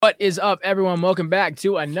What is up, everyone? Welcome back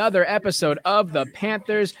to another episode of the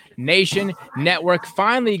Panthers Nation Network.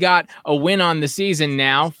 Finally got a win on the season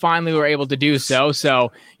now. Finally, we were able to do so.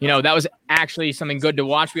 So, that was actually something good to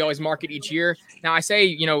watch. We always mark it each year. Now, I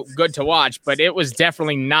say, good to watch, but it was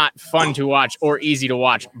definitely not fun to watch or easy to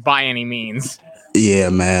watch by any means. Yeah,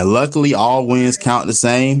 man. Luckily, all wins count the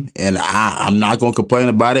same, and I'm not going to complain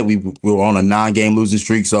about it. We were on a 9-game losing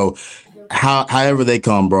streak, so however they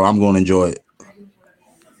come, bro, I'm going to enjoy it.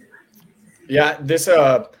 Yeah,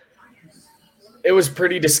 it was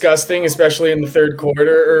pretty disgusting, especially in the third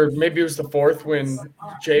quarter, or maybe it was the fourth, when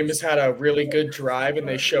Jameis had a really good drive and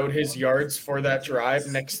they showed his yards for that drive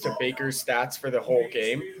next to Baker's stats for the whole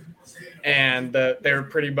game. And they were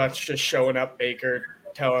pretty much just showing up Baker,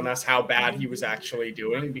 telling us how bad he was actually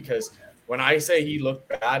doing, because when I say he looked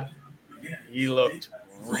bad, he looked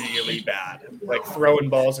really bad, like throwing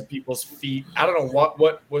balls at people's feet. I don't know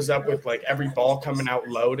what was up with like every ball coming out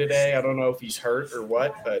low today. I don't know if he's hurt or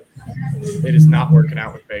what, but it is not working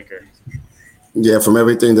out with Baker. Yeah, from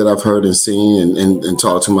everything that I've heard and seen and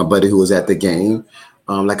talked to my buddy who was at the game,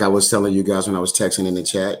 like I was telling you guys when I was texting in the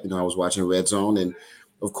chat, I was watching Red Zone, and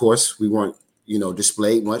of course we weren't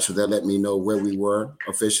displayed much, so that let me know where we were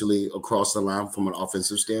officially across the line from an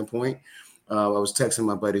offensive standpoint. I was texting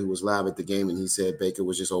my buddy who was live at the game, and he said Baker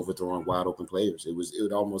was just overthrowing wide open players.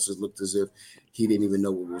 It almost looked as if he didn't even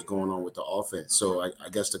know what was going on with the offense. So I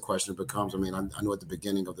guess the question becomes, I know at the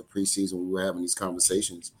beginning of the preseason we were having these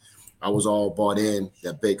conversations, I was all bought in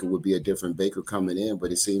that Baker would be a different Baker coming in,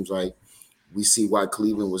 but it seems like we see why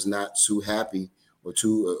Cleveland was not too happy or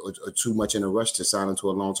too much in a rush to sign him to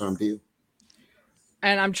a long-term deal.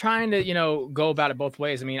 And I'm trying to, go about it both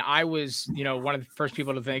ways. I mean, I was, one of the first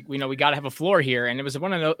people to think, we got to have a floor here. And it was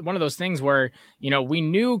one of those things where, we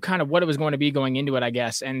knew kind of what it was going to be going into it, I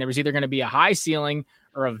guess. And there was either going to be a high ceiling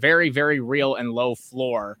or a very, very real and low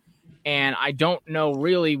floor. And I don't know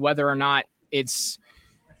really whether or not it's,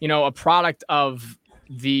 a product of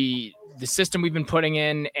the system we've been putting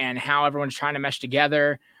in and how everyone's trying to mesh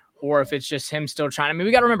together, or if it's just him still trying. I mean,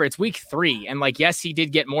 we got to remember it's week 3. And yes, he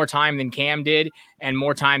did get more time than Cam did and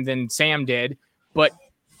more time than Sam did, but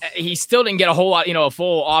he still didn't get a whole lot, a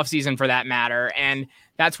full offseason for that matter. And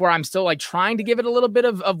that's where I'm still trying to give it a little bit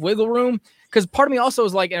of wiggle room. Because part of me also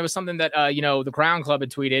is and it was something that, the Crown Club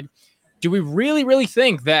had tweeted. Do we really, really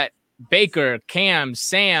think that Baker, Cam,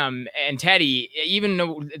 Sam, and Teddy, even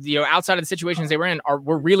though, outside of the situations they were in,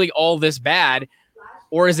 were really all this bad?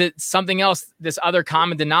 Or is it something else, this other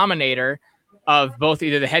common denominator of both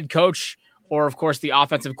either the head coach or, of course, the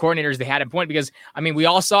offensive coordinators they had at point? Because, we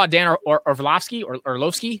all saw Dan Orlovsky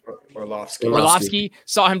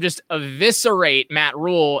saw him just eviscerate Matt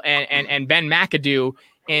Rule and Ben McAdoo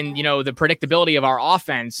in, the predictability of our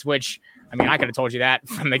offense, which, I could have told you that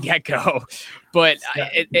from the get-go. But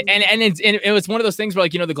it was one of those things where,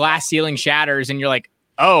 the glass ceiling shatters and you're like,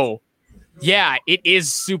 oh, yeah, it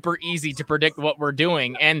is super easy to predict what we're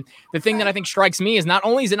doing. And the thing that I think strikes me is not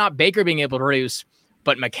only is it not Baker being able to produce,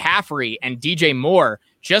 but McCaffrey and DJ Moore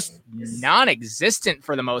just non-existent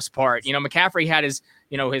for the most part. McCaffrey had his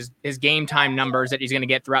game time numbers that he's going to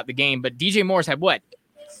get throughout the game, but DJ Moore's had what?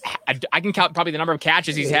 I can count probably the number of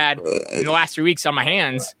catches he's had in the last 3 weeks on my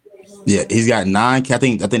hands. Yeah, he's got 9. I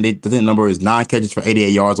think the number is 9 catches for 88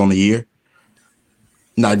 yards on the year.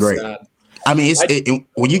 Not great.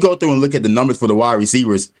 When you go through and look at the numbers for the wide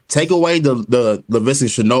receivers, take away the Laviska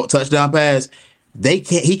Shenault touchdown pass,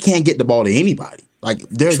 he can't get the ball to anybody.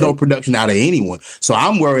 There's no production out of anyone. So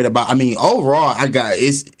I'm worried about. Overall, I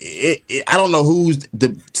don't know who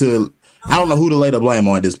to lay the blame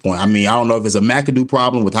on at this point. I don't know if it's a McAdoo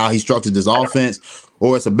problem with how he structured this offense,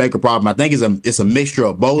 or it's a Baker problem. I think it's a mixture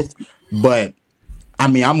of both. But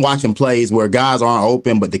I'm watching plays where guys aren't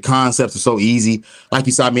open, but the concepts are so easy. Like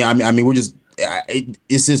you saw, we're just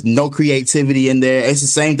it's just no creativity in there. It's the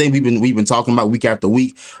same thing we've been talking about week after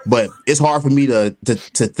week. But it's hard for me to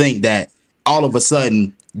think that all of a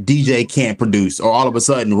sudden DJ can't produce, or all of a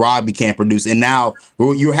sudden Robbie can't produce, and now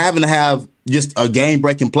you're having to have just a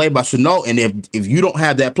game-breaking play by Shenault, and if you don't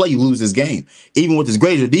have that play, you lose this game. Even with as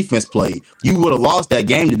great as your defense played, you would have lost that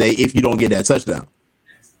game today if you don't get that touchdown.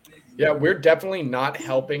 Yeah, we're definitely not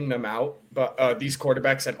helping them out, but these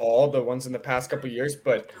quarterbacks at all, the ones in the past couple of years.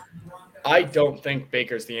 But I don't think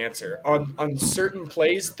Baker's the answer. On certain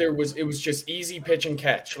plays, it was just easy pitch and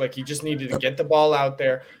catch. He just needed to get the ball out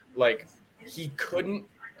there. He couldn't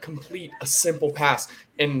complete a simple pass,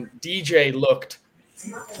 and DJ looked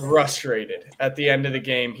frustrated at the end of the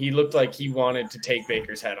game. He looked like he wanted to take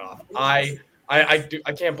Baker's head off. I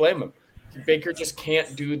can't blame him. Baker just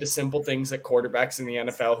can't do the simple things that quarterbacks in the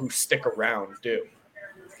NFL who stick around do.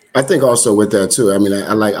 I think also with that too. I mean,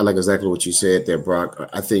 I like exactly what you said there, Brock.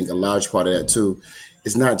 I think a large part of that too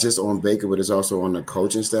is not just on Baker, but it's also on the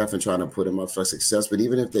coaching staff and trying to put him up for success. But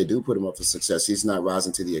even if they do put him up for success, he's not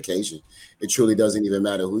rising to the occasion. It truly doesn't even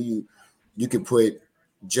matter who you could put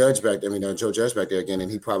Judge back. I mean, Joe Judge back there again,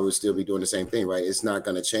 and he probably would still be doing the same thing, right? It's not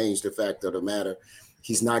going to change the fact of the matter.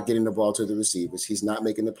 He's not getting the ball to the receivers. He's not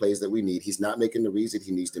making the plays that we need. He's not making the reads that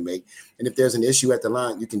he needs to make. And if there's an issue at the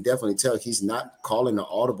line, you can definitely tell he's not calling the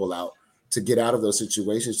audible out to get out of those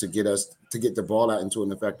situations, to get the ball out into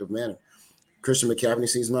an effective manner. Christian McCaffrey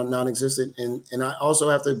seems non-existent. And I also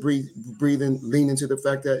have to lean into the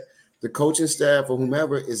fact that the coaching staff or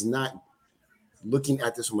whomever is not looking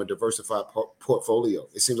at this from a diversified portfolio.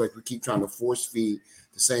 It seems like we keep trying to force feed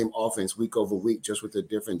the same offense week over week, just with a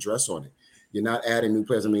different dress on it. You're not adding new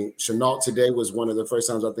players. I mean, Shenault today was one of the first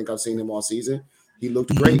times I think I've seen him all season. He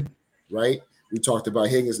looked great, right? We talked about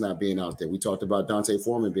Higgins not being out there. We talked about Dante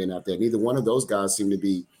Foreman being out there. Neither one of those guys seem to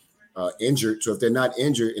be injured. So if they're not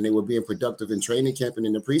injured and they were being productive in training camp and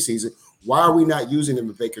in the preseason, why are we not using them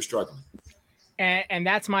if Baker's struggling? And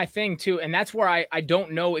that's my thing too. And that's where I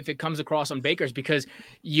don't know if it comes across on Baker's, because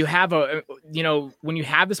you have when you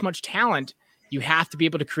have this much talent, you have to be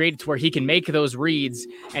able to create it to where he can make those reads,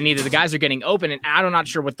 and either the guys are getting open. And I'm not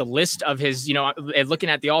sure what the list of his, looking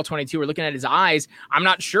at the all 22 or looking at his eyes, I'm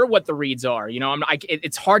not sure what the reads are.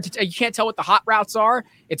 It's hard to tell. You can't tell what the hot routes are.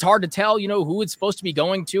 It's hard to tell, who it's supposed to be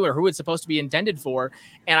going to or who it's supposed to be intended for.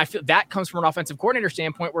 And I feel that comes from an offensive coordinator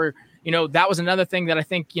standpoint where, that was another thing that I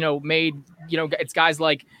think, made, it's guys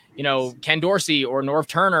like, Ken Dorsey or Norv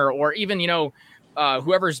Turner or even,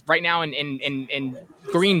 whoever's right now in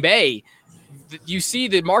Green Bay. You see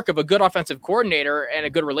the mark of a good offensive coordinator and a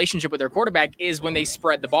good relationship with their quarterback is when they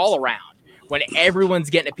spread the ball around, when everyone's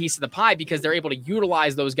getting a piece of the pie because they're able to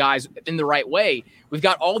utilize those guys in the right way. We've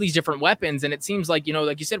got all these different weapons, and it seems like,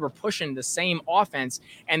 like you said, we're pushing the same offense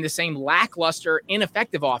and the same lackluster,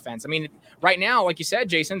 ineffective offense. I mean, right now, like you said,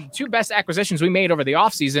 Jason, the two best acquisitions we made over the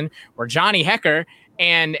offseason were Johnny Hekker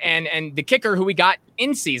and the kicker who we got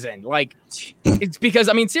in season. Like, it's because,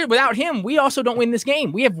 I mean, seriously, without him, we also don't win this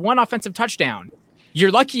game. We have one offensive touchdown. You're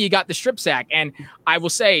lucky you got the strip sack. And I will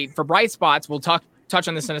say, for bright spots, we'll touch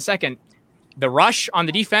on this in a second, the rush on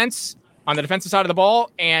the defense, on the defensive side of the ball,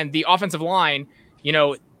 and the offensive line,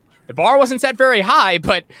 the bar wasn't set very high,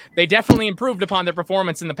 but they definitely improved upon their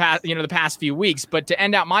performance in the past few weeks. But to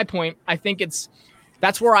end out my point, I think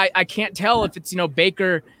that's where I can't tell if it's,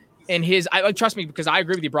 Baker and trust me, because I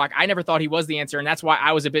agree with you, Brock. I never thought he was the answer. And that's why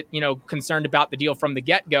I was a bit, concerned about the deal from the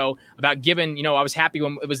get-go about giving, I was happy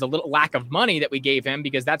when it was the little lack of money that we gave him,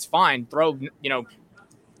 because that's fine. Throw,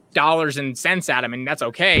 dollars and cents at him, and that's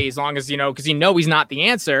okay as long as, because he's not the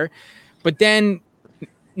answer. But then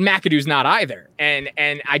McAdoo's not either.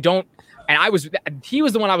 He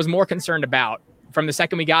was the one I was more concerned about from the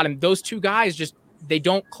second we got him. Those two guys just, they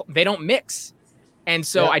don't mix. And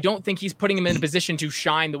so I don't think he's putting him in a position to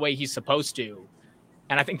shine the way he's supposed to.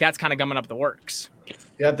 And I think that's kind of gumming up the works.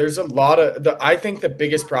 Yeah, there's a lot of I think the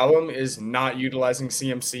biggest problem is not utilizing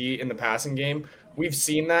CMC in the passing game. We've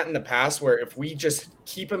seen that in the past where if we just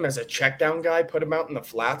keep him as a check down guy, put him out in the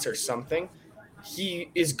flats or something,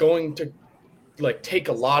 he is going to take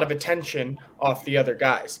a lot of attention off the other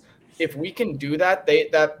guys. If we can do that,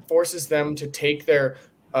 that forces them to take their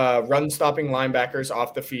run-stopping linebackers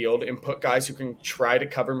off the field and put guys who can try to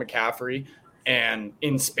cover McCaffrey and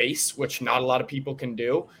in space, which not a lot of people can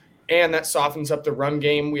do. And that softens up the run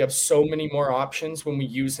game. We have so many more options when we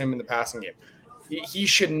use him in the passing game. He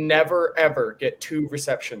should never, ever get 2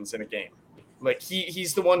 receptions in a game.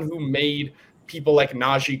 He's the one who made people like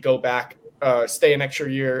Najee go back, stay an extra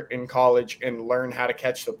year in college and learn how to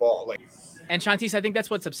catch the ball. And Shantice, I think that's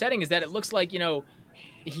what's upsetting is that it looks like,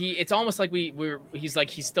 it's almost like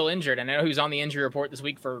he's still injured. And I know he was on the injury report this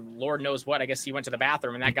week for Lord knows what. I guess he went to the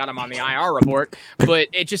bathroom and that got him on the IR report. But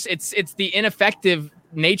it's the ineffective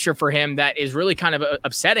nature for him that is really kind of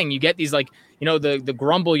upsetting. You get these the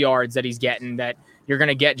grumble yards that he's getting that you're going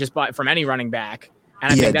to get just from any running back.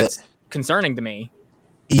 And I think that's concerning to me.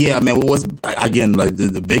 Yeah, man. What was again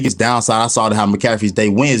the biggest downside I saw to how McCaffrey's day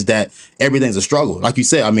went is that everything's a struggle. Like you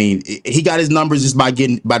said, I mean, he got his numbers just by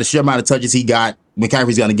the sheer amount of touches he got.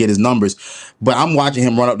 McCaffrey's going to get his numbers, but I'm watching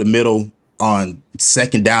him run up the middle on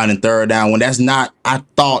second down and third down when that's not. I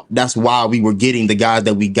thought that's why we were getting the guys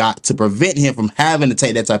that we got to prevent him from having to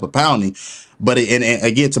take that type of pounding. But and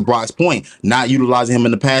again, to Brock's point, not utilizing him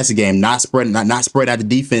in the passing game, not spreading out the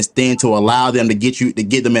defense thin to allow them to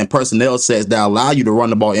get them in personnel sets that allow you to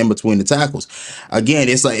run the ball in between the tackles. Again,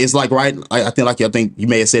 it's like right. I think you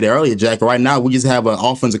may have said it earlier, Jack. Right now, we just have an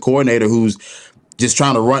offensive coordinator who's just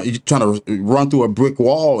trying to run through a brick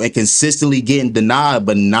wall and consistently getting denied,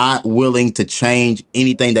 but not willing to change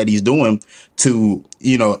anything that he's doing to,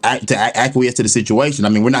 acquiesce to the situation. I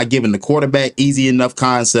mean, we're not giving the quarterback easy enough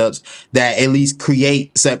concepts that at least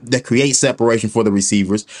create separation for the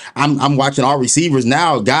receivers. I'm watching our receivers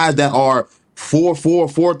now, guys that are 4-4,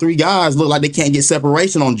 4-3 guys look like they can't get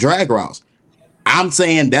separation on drag routes. I'm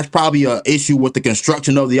saying that's probably an issue with the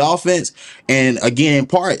construction of the offense. And again, in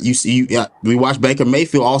part, we watch Baker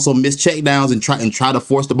Mayfield also miss checkdowns and try to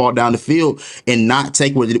force the ball down the field and not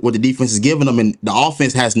take what the defense is giving them. And the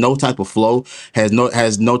offense has no type of flow, has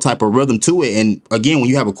no type of rhythm to it. And again, when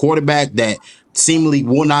you have a quarterback that seemingly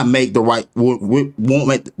will not make the right, won't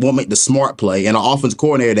make the smart play, and an offense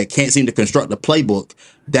coordinator that can't seem to construct a playbook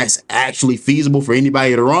that's actually feasible for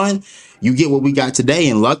anybody to run, you get what we got today.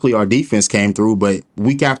 And luckily our defense came through, but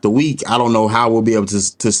week after week, I don't know how we'll be able to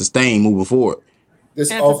sustain moving forward.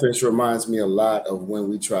 This offense reminds me a lot of when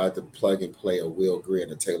we tried to plug and play a Will Greer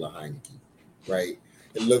and a Taylor Heineke, right?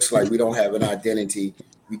 It looks like we don't have an identity.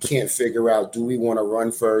 We can't figure out, do we want to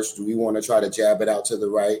run first? Do we want to try to jab it out to the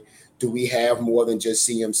right? Do we have more than just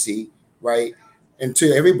CMC, right? And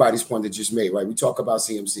to everybody's point that just made, right? We talk about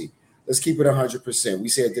CMC. Let's keep it 100%. We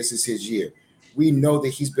said this is his year. We know that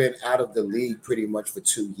he's been out of the league pretty much for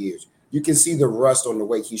 2 years. You can see the rust on the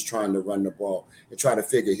way he's trying to run the ball and try to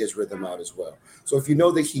figure his rhythm out as well. So if you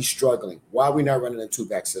know that he's struggling, why are we not running a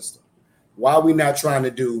two-back system? Why are we not trying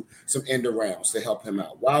to do some end arounds to help him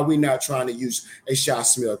out? Why are we not trying to use a Shi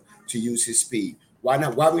Smith to use his speed? Why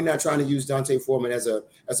not? Why are we not trying to use Dante Foreman as a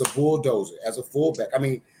bulldozer, as a fullback? I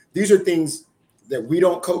mean, these are things that we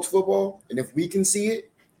don't coach football, and if we can see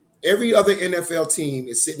it, every other NFL team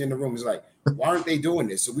is sitting in the room is like, why aren't they doing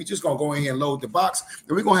this? So we just going to go in here and load the box,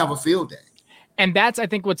 and we're going to have a field day. And that's, I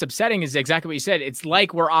think, what's upsetting is exactly what you said. It's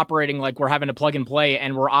like we're operating like we're having to plug and play,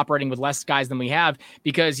 and we're operating with less guys than we have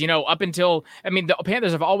because, up until, the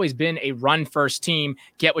Panthers have always been a run-first team,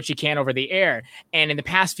 get what you can over the air. And in the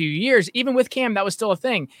past few years, even with Cam, that was still a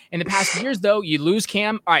thing. In the past few years, though, you lose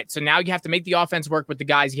Cam. All right, so now you have to make the offense work with the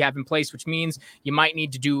guys you have in place, which means you might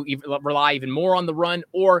need to rely even more on the run,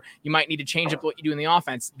 or you might need to change up what you do in the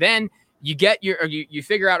offense. Then you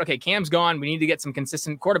figure out, okay, Cam's gone. We need to get some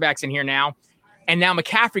consistent quarterbacks in here now. And now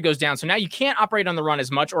McCaffrey goes down. So now you can't operate on the run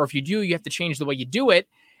as much, or if you do, you have to change the way you do it.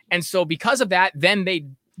 And so because of that, then they,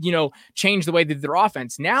 change the way they do their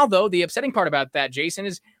offense. Now, though, the upsetting part about that, Jason,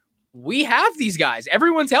 is we have these guys.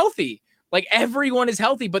 Everyone's healthy. Like, everyone is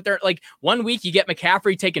healthy, but they're like, 1 week you get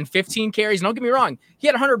McCaffrey taking 15 carries. And don't get me wrong, he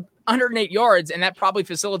had 108 yards, and that probably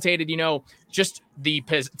facilitated, just the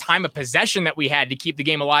time of possession that we had to keep the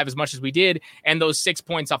game alive as much as we did, and those 6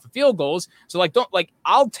 points off of field goals. So,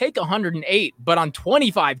 I'll take 108, but on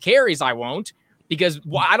 25 carries, I won't, because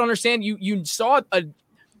I don't understand. You saw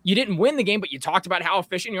you didn't win the game, but you talked about how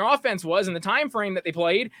efficient your offense was in the time frame that they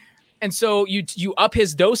played, and so you up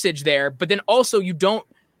his dosage there, but then also you don't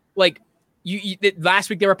last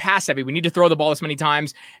week they were pass heavy. We need to throw the ball this many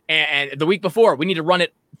times. And the week before, we need to run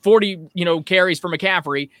it 40, carries for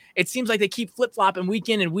McCaffrey. It seems like they keep flip-flopping week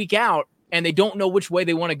in and week out, and they don't know which way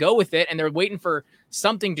they want to go with it. And they're waiting for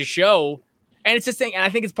something to show. And it's this thing. And I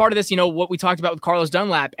think it's part of this, what we talked about with Carlos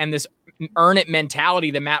Dunlap and this earn it mentality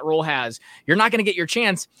that Matt Rule has. You're not going to get your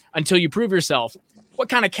chance until you prove yourself. What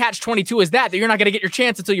kind of catch-22 is that you're not going to get your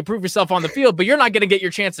chance until you prove yourself on the field, but you're not going to get your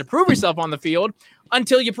chance to prove yourself on the field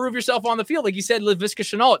until you prove yourself on the field. Like you said, Laviska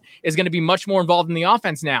Shenault is going to be much more involved in the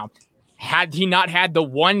offense now. Had he not had the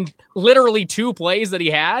literally 2 plays that he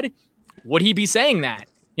had, would he be saying that?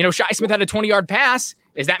 Shi Smith had a 20-yard pass.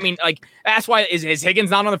 Does that mean, that's why is Higgins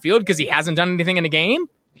not on the field because he hasn't done anything in the game?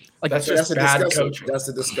 That's bad coaching. That's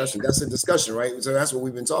the discussion, right? So that's what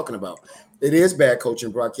we've been talking about. It is bad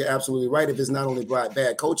coaching, Brock. You're absolutely right. If it's not only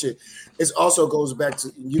bad coaching, it also goes back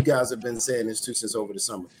to, you guys have been saying this too since over the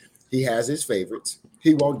summer. He has his favorites.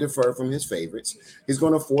 He won't defer from his favorites. He's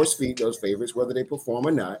going to force feed those favorites, whether they perform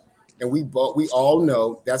or not. And we all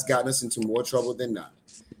know that's gotten us into more trouble than not.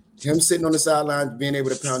 Him sitting on the sideline, being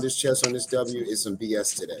able to pound his chest on this W is some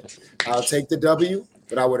BS today. I'll take the W,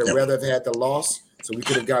 but I would have rather have had the loss. So we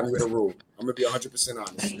could have gotten rid of Rule. I'm gonna be 100%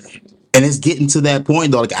 honest. And it's getting to that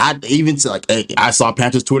point though. I saw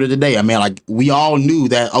Panthers Twitter today. I mean, we all knew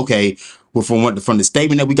that. Okay, well, from the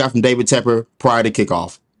statement that we got from David Tepper prior to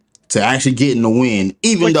kickoff to actually getting the win,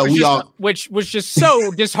 which was just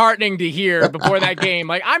so disheartening to hear before that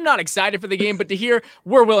game. I'm not excited for the game, but to hear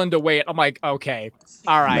we're willing to wait, I'm like, okay,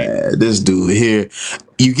 all right. Man, this dude here,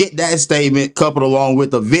 you get that statement coupled along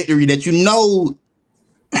with a victory that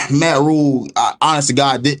Matt Rule, honest to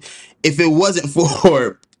God, if it wasn't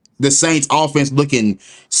for the Saints offense looking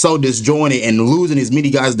so disjointed and losing as many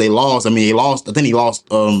guys as they lost. I mean, I think he lost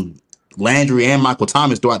Landry and Michael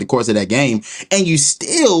Thomas throughout the course of that game, and you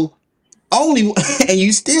still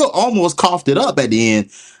almost coughed it up at the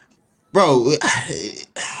end, bro.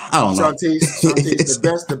 I don't know.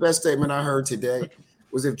 The best statement I heard today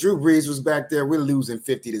was if Drew Brees was back there, we're losing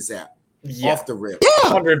 50 to zap. Yeah. Off the rip.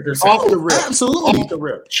 Yeah. 100%. Off the rip. Absolutely. Off the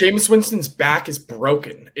rip. Jameis Winston's back is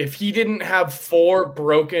broken. If he didn't have 4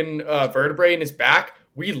 broken vertebrae in his back,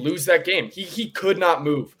 we lose that game. He could not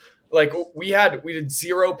move. Like we did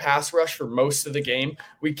 0 pass rush for most of the game.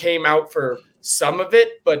 We came out for some of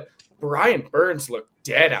it, but Brian Burns looked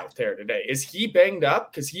dead out there today. Is he banged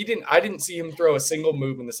up? Because I didn't see him throw a single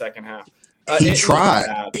move in the second half. He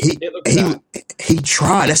tried. He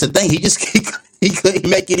tried. That's the thing. He couldn't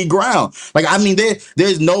make any ground. Like, I mean,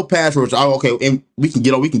 there's no pass rush. Oh, okay, and we can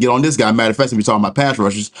get on this guy. Matter of fact, we're talking about pass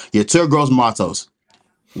rushes. Yetur Gross-Matos.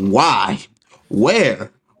 Why? Where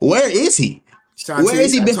is he? Shanti, where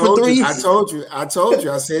has he been for 3 years? I told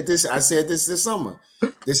you. I said this summer.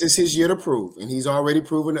 This is his year to prove, and he's already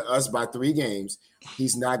proven to us by 3 games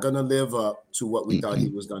he's not going to live up to what we thought he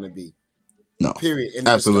was going to be. No, period.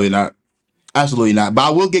 Absolutely not. Absolutely not. But I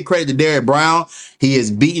will give credit to Derek Brown. He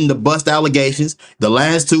has beaten the bust allegations. The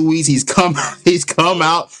last 2 weeks, he's come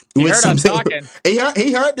out with some. He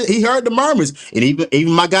heard the murmurs, and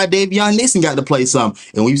even my guy Davion Nixon got to play some.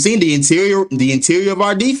 And we've seen the interior of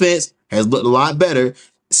our defense has looked a lot better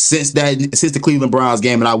since the Cleveland Browns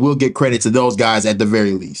game. And I will give credit to those guys at the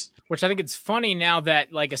very least. Which I think it's funny now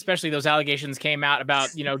that, like, especially those allegations came out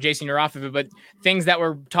about, Jason Urafa, but things that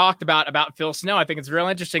were talked about Phil Snow. I think it's real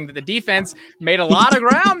interesting that the defense made a lot of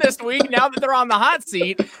ground this week. Now that they're on the hot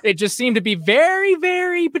seat, it just seemed to be very,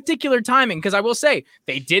 very particular timing. Because I will say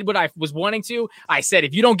they did what I was wanting to. I said,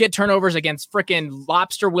 if you don't get turnovers against freaking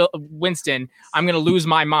Lobster Winston, I'm going to lose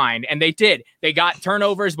my mind. And they did. They got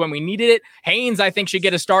turnovers when we needed it. Haynes, I think, should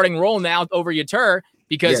get a starting role now over Yetur,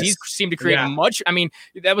 because he seemed to create much. I mean,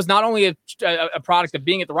 that was not only a product of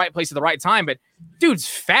being at the right place at the right time, but dude's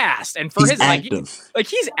fast. And for he's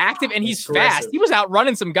active and he's fast. He was out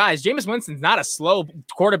running some guys. Jameis Winston's not a slow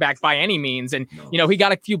quarterback by any means. And, he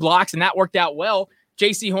got a few blocks and that worked out well.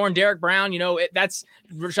 J.C. Horn, Derek Brown, that's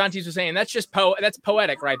Shanti was saying. That's just that's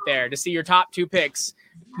poetic right there to see your top 2 picks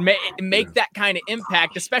make that kind of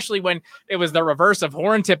impact, especially when it was the reverse of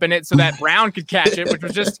Horn tipping it so that Brown could catch it, which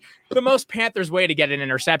was just the most Panthers way to get an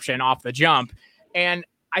interception off the jump. And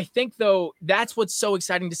I think, though, that's what's so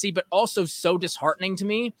exciting to see, but also so disheartening to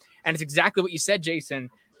me. And it's exactly what you said, Jason.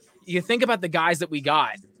 You think about the guys that we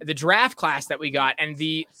got, the draft class that we got, and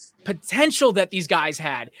the potential that these guys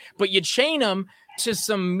had, but you chain them to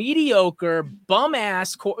some mediocre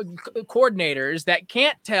bum-ass coordinators that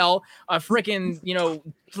can't tell a freaking,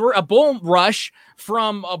 a bull rush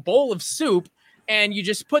from a bowl of soup, and you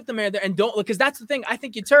just put them there and don't look. Because that's the thing. I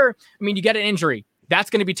think you get an injury. That's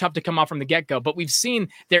going to be tough to come off from the get-go. But we've seen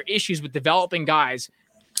their issues with developing guys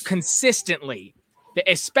consistently,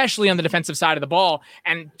 especially on the defensive side of the ball,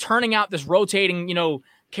 and turning out this rotating,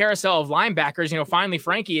 carousel of linebackers. Finally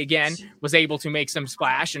Frankie again was able to make some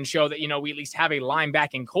splash and show that, we at least have a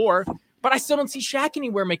linebacking core, but I still don't see Shaq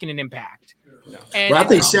anywhere making an impact. No. And I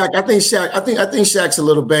think Shaq's a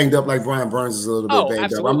little banged up, like Brian Burns is a little bit banged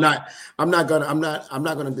absolutely. up. I'm not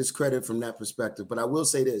gonna discredit from that perspective, but I will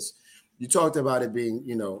say this. You talked about it being,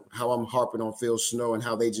 how I'm harping on Phil Snow and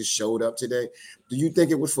how they just showed up today. Do you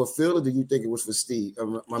think it was for Phil or do you think it was for Steve?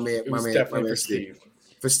 My man Steve.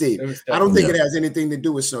 For Steve, I don't think it has anything to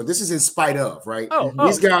do with Snow. This is in spite of, right?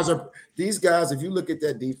 These guys. If you look at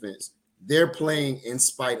that defense, they're playing in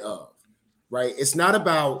spite of, right? It's not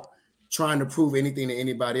about trying to prove anything to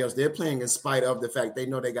anybody else. They're playing in spite of the fact they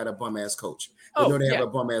know they got a bum ass coach. They know they have a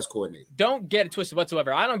bum ass coordinator. Don't get it twisted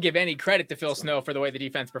whatsoever. I don't give any credit to Phil Snow for the way the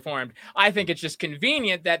defense performed. I think it's just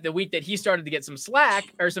convenient that the week that he started to get some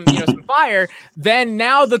slack or some fire, then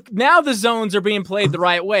now the zones are being played the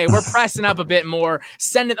right way. We're pressing up a bit more.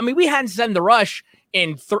 We hadn't sent the rush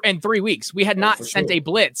in 3 weeks. We had not sent a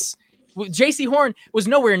blitz. JC Horn was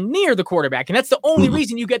nowhere near the quarterback, and that's the only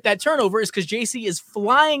reason you get that turnover is because JC is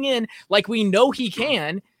flying in like we know he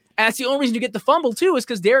can. And that's the only reason you get the fumble too, is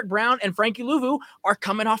because Derek Brown and Frankie Louvu are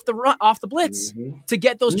coming off the blitz to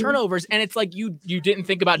get those turnovers. And it's like you didn't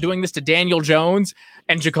think about doing this to Daniel Jones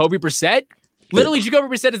and Jacoby Brissett. Literally,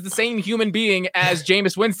 Jacoby Brissett is the same human being as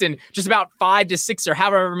Jameis Winston, just about 5 to 6 or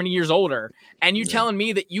however many years older. And you telling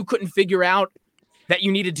me that you couldn't figure out that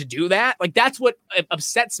you needed to do that? Like, that's what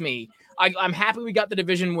upsets me. I'm happy we got the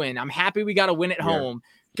division win. I'm happy we got a win at home.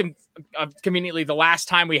 Conveniently, the last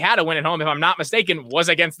time we had a win at home, if I'm not mistaken, was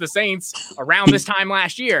against the Saints around this time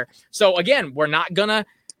last year. So again, we're not gonna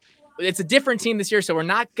it's a different team this year, so we're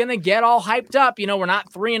not going to get all hyped up. You know, we're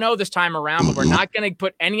not 3-0 this time around, but we're not going to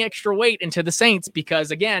put any extra weight into the Saints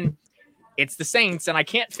because, again, it's the Saints, and I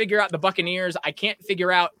can't figure out the Buccaneers. I can't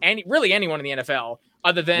figure out anyone in the NFL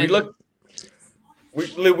other than we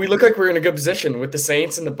look like we're in a good position with the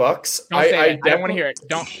Saints and the Bucks. I don't want to hear it.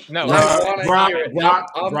 Brock,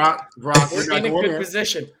 we're in a good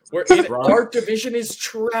position. Our division is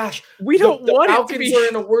trash. We don't want it to be.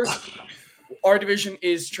 Falcons are in a worse. Our division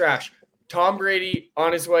is trash. Tom Brady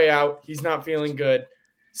on his way out. He's not feeling good.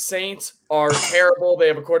 Saints are terrible. They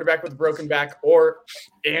have a quarterback with a broken back, or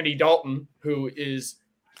Andy Dalton, who is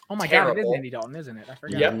God, it is Andy Dalton, isn't it? I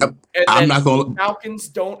forgot. Yep. I'm not going. Falcons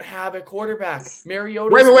don't have a quarterback.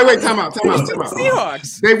 Mariota. Wait. Time out.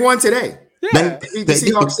 Seahawks. They won today. Yeah. They beat the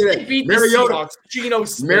Seahawks today. Beat Mariota. Geno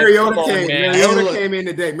Smith. Mariota came in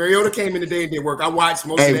today. Mariota came in today and did work. I watched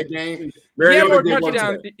most of that game. Mariota did work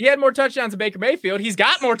today. He had more touchdowns than Baker Mayfield. He's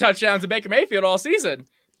got more touchdowns than Baker Mayfield all season.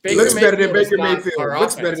 Looks better than Baker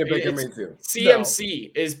Mayfield.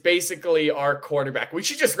 CMC is basically our quarterback. We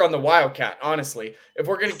should just run the Wildcat, honestly. If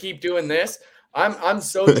we're going to keep doing this, I'm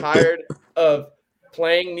so tired of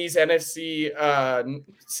playing these NFC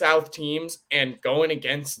South teams and going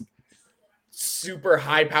against super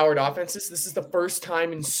high-powered offenses. This is the first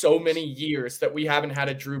time in so many years that we haven't had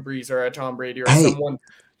a Drew Brees or a Tom Brady or someone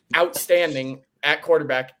outstanding at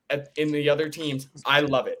quarterback in the other teams. I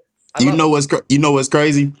love it. You know what's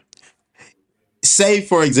crazy? Say,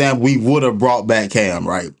 for example, we would have brought back Cam,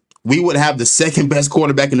 right? We would have the second best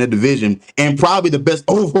quarterback in the division and probably the best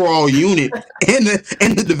overall unit in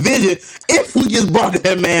the division if we just brought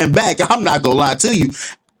that man back. I'm not gonna lie to you.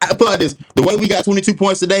 I put this: the way we got 22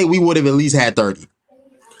 points today, we would have at least had 30.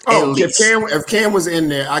 Oh, if Cam was in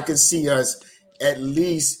there, I could see us at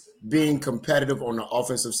least being competitive on the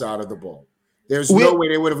offensive side of the ball. There's no way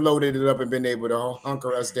they would have loaded it up and been able to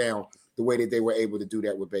hunker us down the way that they were able to do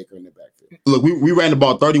that with Baker in the backfield. Look, we ran the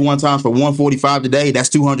ball 31 times for 145 today. That's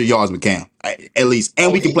 200 yards with Cam, at least.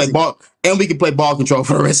 And we can play ball. And we can play ball control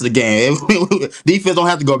for the rest of the game. Defense don't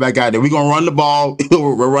have to go back out there. We're gonna run the ball.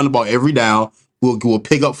 We'll run the ball every down. We'll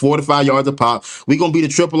pick up 4 to 5 yards a pop. We're gonna be the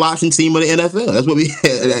triple option team of the NFL. That's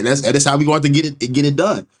what that's how we're going to get it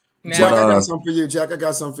done. Jack, I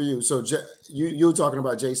got something for you. So you were talking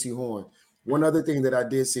about J.C. Horn. One other thing that I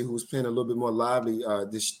did see who was playing a little bit more lively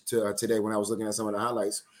today when I was looking at some of the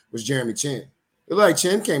highlights was Jeremy Chin. It looked like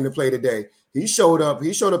Chin came to play today. He showed up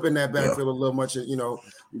in that backfield a little much,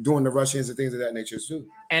 doing the rush-ins and things of that nature too.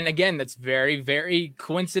 And again, that's very, very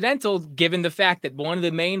coincidental given the fact that one of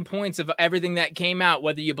the main points of everything that came out,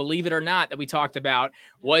 whether you believe it or not, that we talked about,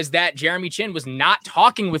 was that Jeremy Chin was not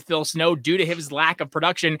talking with Phil Snow due to his lack of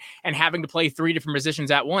production and having to play 3 different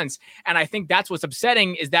positions at once. And I think that's what's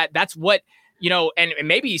upsetting is that's what, and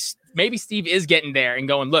maybe Steve is getting there and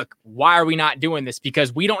going, look, why are we not doing this?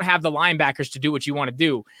 Because we don't have the linebackers to do what you want to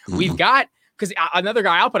do. Mm-hmm. We've got, because another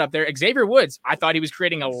guy I'll put up there, Xavier Woods, I thought he was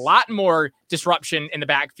creating a lot more disruption in the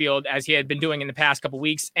backfield as he had been doing in the past couple of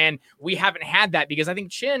weeks. And we haven't had that because I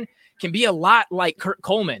think Chin can be a lot like Kurt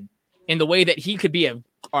Coleman in the way that he could be a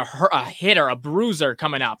hitter, a bruiser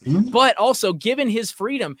coming up, but also given his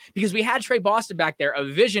freedom, because we had Trey Boston back there, a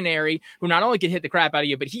visionary who not only could hit the crap out of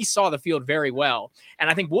you, but he saw the field very well.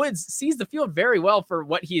 And I think Woods sees the field very well for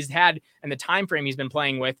what he's had and the time frame he's been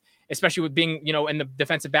playing with, especially with being, in the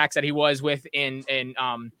defensive backs that he was with in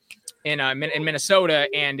Minnesota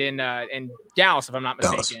and in Dallas, if I'm not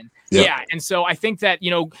mistaken. Yeah. And so I think that,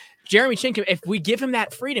 Jeremy Chin, if we give him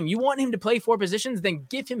that freedom, you want him to play 4 positions, then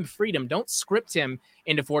give him freedom. Don't script him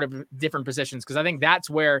into 4 different positions. Because I think that's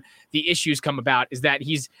where the issues come about, is that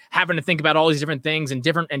he's having to think about all these different things and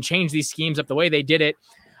change these schemes up the way they did it.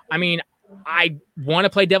 I mean, I want to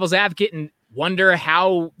play devil's advocate and wonder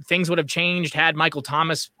how things would have changed had Michael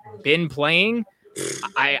Thomas been playing.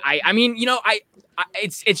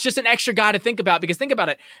 It's just an extra guy to think about, because think about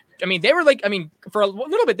it. I mean, they were for a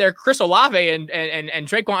little bit there, Chris Olave and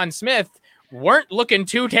Traquan Smith weren't looking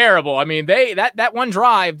too terrible. I mean, that one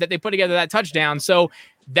drive that they put together, that touchdown. So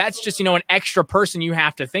that's just, an extra person you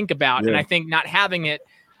have to think about. Yeah. And I think not having it,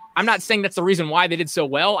 I'm not saying that's the reason why they did so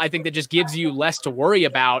well. I think that just gives you less to worry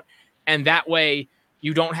about. And that way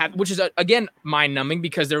you don't have, which is again, mind numbing,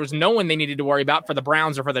 because there was no one they needed to worry about for the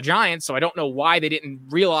Browns or for the Giants. So I don't know why they didn't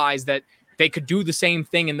realize that they could do the same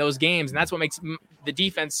thing in those games. And that's what makes the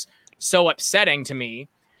defense so upsetting to me,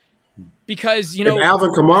 because, if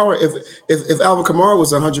Alvin Kamara, if Alvin Kamara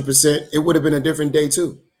was 100%, it would have been a different day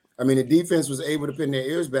too. I mean, the defense was able to pin their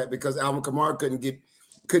ears back because Alvin Kamara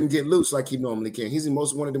couldn't get loose like he normally can. He's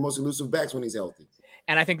one of the most elusive backs when he's healthy.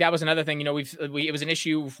 And I think that was another thing, you know, it was an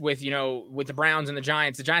issue with, you know, with the Browns and the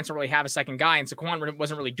Giants. The Giants don't really have a second guy, and Saquon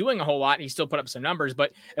wasn't really doing a whole lot. And he still put up some numbers,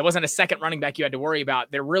 but it wasn't a second running back you had to worry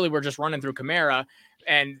about. They really were just running through Kamara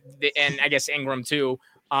and I guess Ingram too,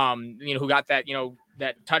 you know, who got that, you know,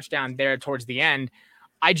 that touchdown there towards the end.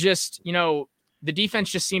 I just, you know, the defense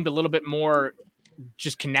just seemed a little bit more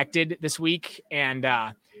just connected this week. And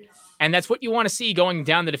that's what you want to see going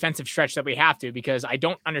down the defensive stretch that we have to, because I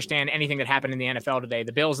don't understand anything that happened in the NFL today.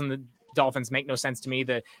 The Bills and the Dolphins make no sense to me.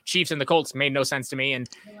 The Chiefs and the Colts made no sense to me. And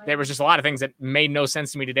there was just a lot of things that made no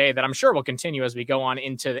sense to me today that I'm sure will continue as we go on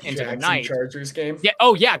into the night. Chargers game. Yeah.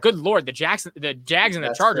 Oh yeah. Good Lord. The Jags and the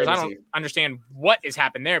Chargers. Crazy. I don't understand what has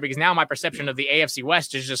happened there, because now my perception of the AFC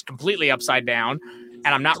West is just completely upside down.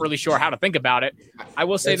 And I'm not really sure how to think about it. I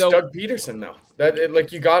will say, though, Doug Peterson, though, that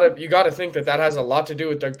like you gotta think that has a lot to do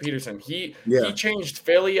with Doug Peterson. He changed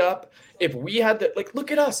Philly up. If we had that, like,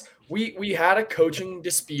 look at us, we had a coaching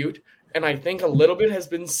dispute, and I think a little bit has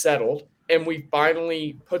been settled, and we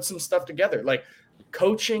finally put some stuff together. Like,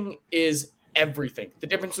 coaching is everything. The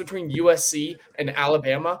difference between USC and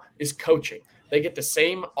Alabama is coaching. They get the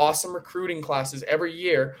same awesome recruiting classes every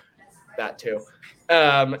year. That too.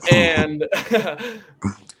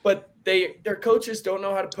 But their coaches don't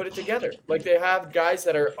know how to put it together. Like, they have guys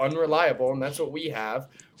that are unreliable, and that's what we have.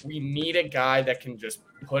 We need a guy that can just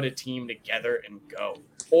put a team together and go,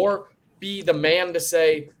 or be the man to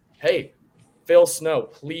say, hey, Phil Snow,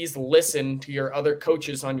 please listen to your other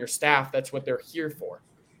coaches on your staff. That's what they're here for.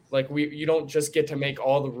 Like, you don't just get to make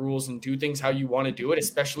all the rules and do things how you want to do it,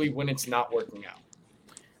 especially when it's not working out.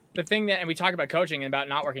 The thing that, and we talk about coaching and about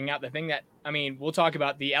not working out, the thing that, I mean, we'll talk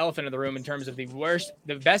about the elephant in the room in terms of the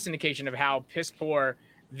best indication of how piss poor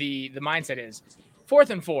the mindset is. 4th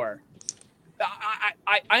and 4.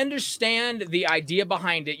 I understand the idea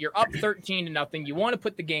behind it. You're up 13-0. You want to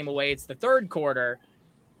put the game away. It's the third quarter.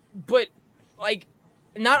 But, like,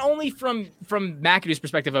 not only from McAdoo's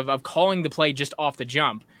perspective of calling the play just off the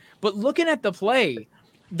jump, but looking at the play,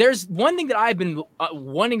 there's one thing that I've been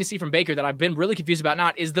wanting to see from Baker that I've been really confused about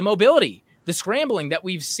not is the mobility, the scrambling that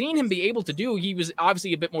we've seen him be able to do. He was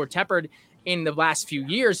obviously a bit more tepid in the last few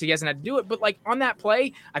years. So he hasn't had to do it. But, like, on that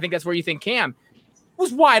play, I think that's where you think Cam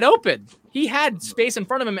was wide open. He had space in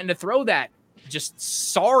front of him, and to throw that just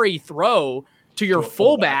sorry throw to your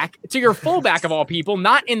fullback of all people,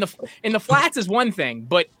 not in the flats is one thing,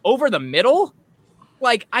 but over the middle,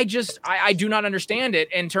 like, I do not understand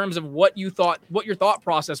it in terms of what your thought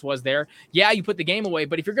process was there. Yeah, you put the game away,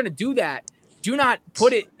 but if you're going to do that, do not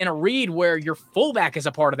put it in a read where your fullback is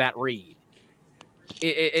a part of that read.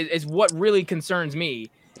 It is what really concerns me,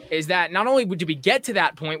 is that not only did we get to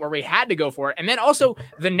that point where we had to go for it, and then also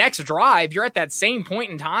the next drive, you're at that same point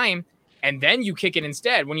in time, and then you kick it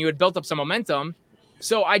instead when you had built up some momentum.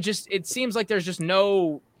 So it seems like there's just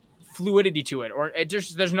no fluidity to it, or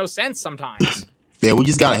there's no sense sometimes. Yeah, we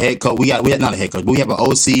just got a head coach. We have not a head coach, but we have an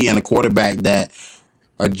OC and a quarterback that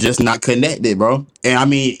are just not connected, bro. And I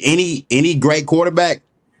mean, any great quarterback,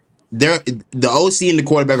 the OC and the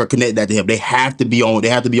quarterback are connected at the hip. They have to be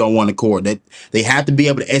on one accord. They have to be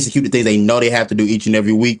able to execute the things they know they have to do each and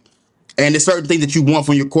every week. And there's certain things that you want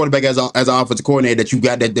from your quarterback as an offensive coordinator that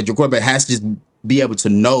your quarterback has to just be able to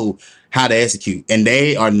know how to execute. And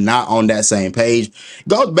they are not on that same page. It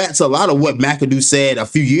goes back to a lot of what McAdoo said a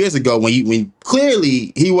few years ago when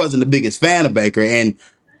clearly he wasn't the biggest fan of Baker. And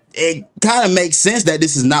it kind of makes sense that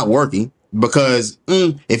this is not working, because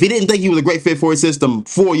if he didn't think he was a great fit for his system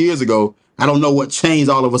 4 years ago, I don't know what changed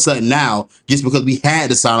all of a sudden now, just because we had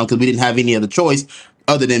to sign him because we didn't have any other choice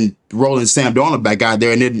other than rolling Sam Darnold back out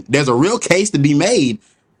there. And then there's a real case to be made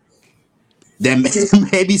that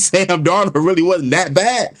maybe Sam Darnold really wasn't that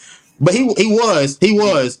bad, but he was.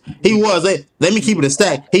 Let me keep it a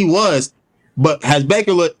stack. He was. But has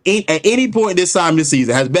Baker looked at any point this time this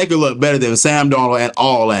season? Has Baker looked better than Sam Darnold at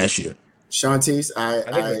all last year? Shantice,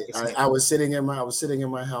 I was sitting in my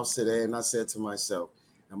house today, and I said to myself,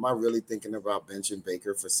 "Am I really thinking about benching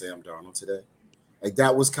Baker for Sam Darnold today?" Like,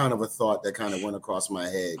 that was kind of a thought that kind of went across my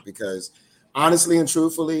head, because honestly and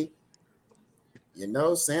truthfully,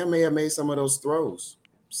 Sam may have made some of those throws.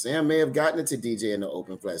 Sam may have gotten it to DJ in the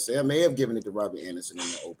open flat. Sam may have given it to Robbie Anderson in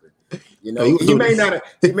the open. He may not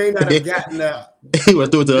have gotten that. He was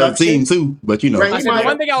through it to the other team too, but Right, the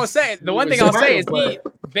one thing I'll say is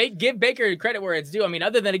give Baker credit where it's due. I mean,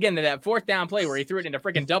 other than, again, that 4th down play where he threw it into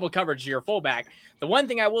freaking double coverage to your fullback, the one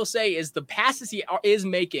thing I will say is the passes he is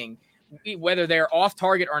making, whether they're off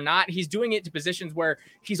target or not. He's doing it to positions where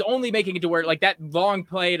he's only making it to where, like that long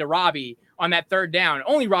play to Robbie on that third down,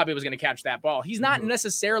 only Robbie was going to catch that ball. He's not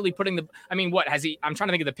necessarily putting what has he? I'm trying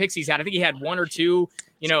to think of the picks he's had. I think he had one or two,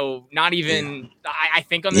 not even, I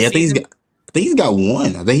think on the season. I think he's got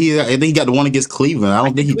one. I think he got the one against Cleveland. I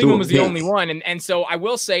don't think he Cleveland was the only one. And so I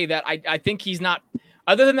will say that I think he's not,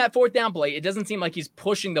 other than that fourth down play, it doesn't seem like he's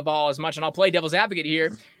pushing the ball as much. And I'll play devil's advocate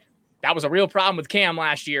here. That was a real problem with Cam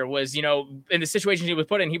last year was, in the situation he was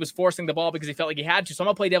put in, he was forcing the ball because he felt like he had to. So I'm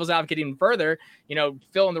going to play devil's advocate even further,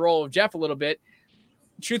 fill in the role of Jeff a little bit.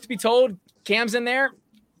 Truth be told, Cam's in there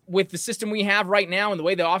with the system we have right now and the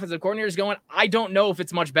way the offensive coordinator is going. I don't know if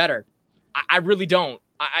it's much better. I really don't.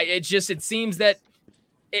 It seems that,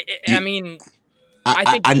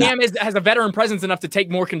 I think Cam has a veteran presence enough to take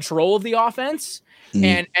more control of the offense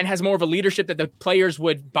and has more of a leadership that the players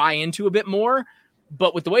would buy into a bit more.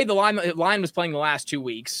 But with the way the line was playing the last 2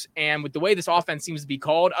 weeks, and with the way this offense seems to be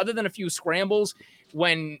called, other than a few scrambles,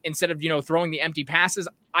 when instead of throwing the empty passes,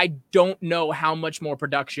 I don't know how much more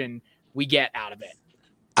production we get out of it.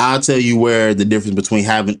 I'll tell you where the difference between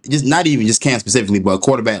having not even just Cam specifically, but a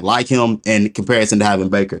quarterback like him in comparison to having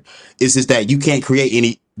Baker is just that you can't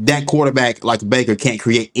create that quarterback like Baker can't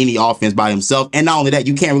create any offense by himself. And not only that,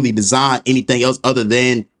 you can't really design anything else other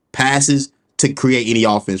than passes to create any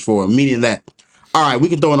offense for him. Meaning that, all right, we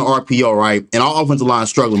can throw in an RPO, right? And our offensive line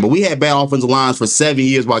struggling, but we had bad offensive lines for 7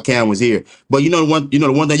 years while Cam was here. But the one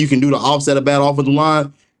thing you can do to offset a bad offensive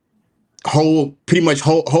line, hold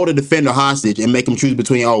a defender hostage and make them choose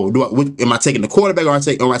between, am I taking the quarterback or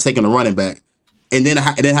am I taking the running back? And then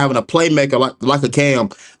having a playmaker like a Cam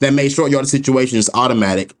that made short yardage situations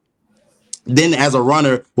automatic. Then as a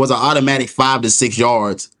runner was an automatic 5 to 6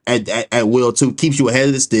 yards at will too, keeps you ahead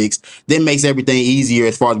of the sticks, then makes everything easier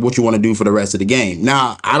as far as what you want to do for the rest of the game.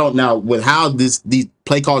 Now, I don't know with how these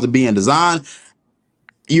play calls are being designed,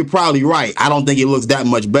 you're probably right. I don't think it looks that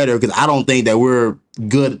much better because I don't think that we're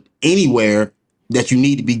good anywhere that you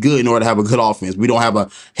need to be good in order to have a good offense. We don't have a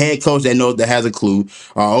head coach that has a clue.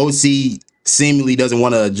 Our OC seemingly doesn't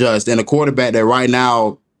want to adjust, and a quarterback that right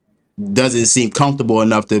now doesn't seem comfortable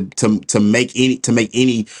enough to make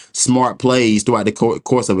any smart plays throughout the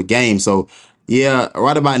course of a game. So yeah,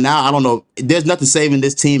 right about now, I don't know. There's nothing saving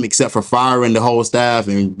this team except for firing the whole staff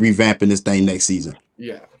and revamping this thing next season.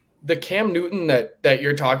 Yeah. The Cam Newton that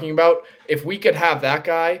you're talking about, if we could have that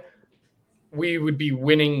guy, we would be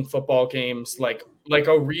winning football games like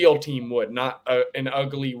a real team would, not an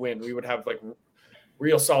ugly win. We would have like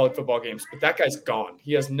real solid football games. But that guy's gone.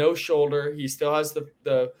 He has no shoulder. He still has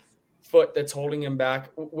the foot that's holding him back.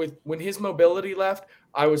 When his mobility left,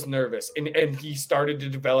 I was nervous. And he started to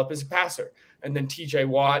develop as a passer. And then TJ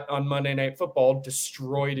Watt on Monday Night Football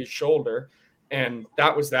destroyed his shoulder. And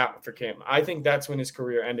that was that for Cam. I think that's when his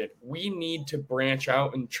career ended. We need to branch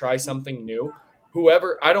out and try something new.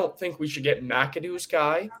 I don't think we should get McAdoo's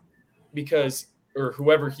guy or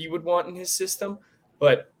whoever he would want in his system,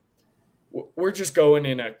 but we're just going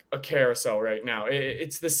in a carousel right now.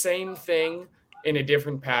 It's the same thing in a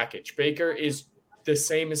different package. Baker is the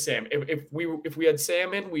same as Sam. If we had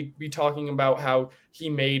Sam in, we'd be talking about how he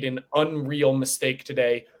made an unreal mistake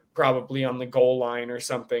today, probably on the goal line or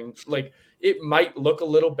something. Like, it might look a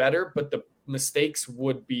little better, but the mistakes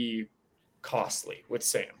would be costly with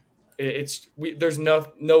Sam. There's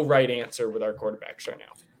no right answer with our quarterbacks right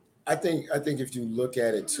now. I think if you look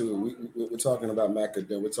at it too, we're talking about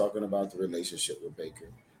McAdoo. We're talking about the relationship with Baker.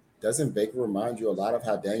 Doesn't Baker remind you a lot of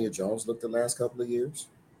how Daniel Jones looked the last couple of years?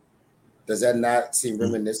 Does that not seem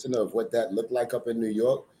reminiscent of what that looked like up in New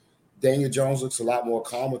York? Daniel Jones looks a lot more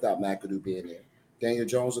calm without McAdoo being there. Daniel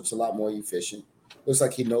Jones looks a lot more efficient. Looks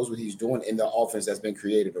like he knows what he's doing in the offense that's been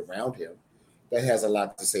created around him. That has a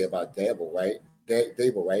lot to say about Dable,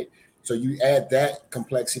 right? So you add that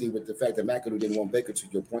complexity with the fact that McAdoo didn't want Baker, to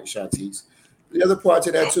your point, Shantice. The other part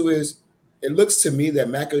to that too is it looks to me that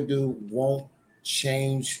McAdoo won't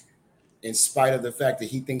change in spite of the fact that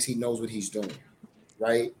he thinks he knows what he's doing,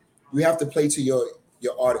 right? You have to play to your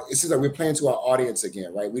audience. It's just like we're playing to our audience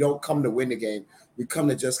again, right? We don't come to win the game. We come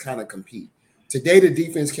to just kind of compete. Today, the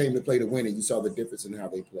defense came to play to win, and you saw the difference in how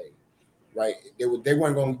they played, right? They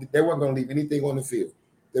weren't going to leave anything on the field.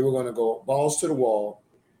 They were going to go balls to the wall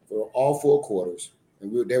for all 4 quarters, and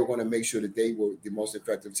they were going to make sure that they were the most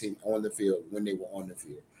effective team on the field when they were on the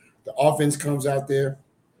field. The offense comes out there.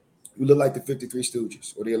 We look like the 53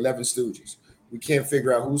 Stooges or the 11 Stooges. We can't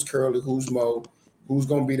figure out who's Curly, who's Mo, who's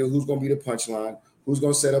going to be the punchline, who's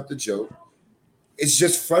going to set up the joke. It's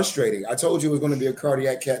just frustrating. I told you it was going to be a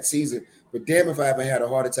cardiac cat season, but damn if I haven't had a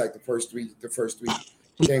heart attack the first three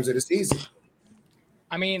games of the season.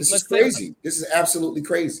 I mean, this is crazy. This is absolutely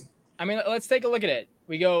crazy. I mean, let's take a look at it.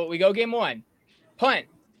 We go game one. Punt,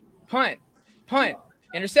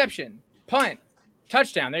 interception, punt,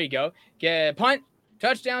 touchdown. There you go. Get punt,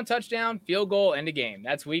 touchdown, field goal, end of game.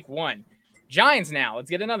 That's week 1. Giants now. Let's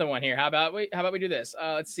get another one here. How about we do this?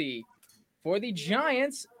 Let's see. For the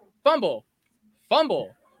Giants, fumble,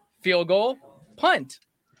 field goal, punt,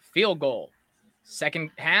 field goal. Second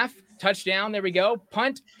half, touchdown. There we go.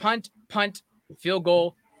 Punt, field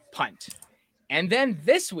goal, punt. And then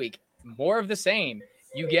this week, more of the same.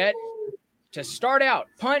 You get to start out,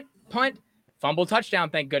 punt, fumble, touchdown.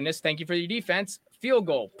 Thank goodness. Thank you for your defense. Field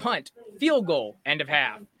goal, punt, field goal, end of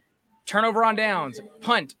half. Turnover on downs,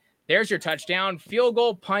 punt. There's your touchdown. Field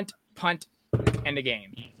goal, punt, end of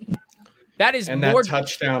game. That is and that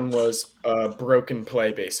touchdown was a broken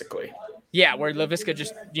play, basically. Yeah, where Laviska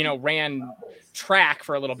just, ran track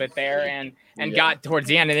for a little bit there and got towards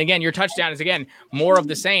the end. And again, your touchdown is, again, more of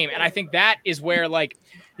the same. And I think that is where, like,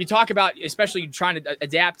 you talk about, especially trying to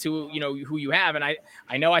adapt to, who you have. And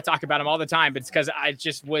I know I talk about him all the time, but it's because I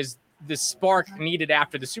just was the spark needed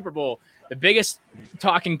after the Super Bowl. The biggest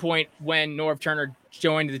talking point when Norv Turner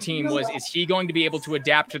joined the team was, is he going to be able to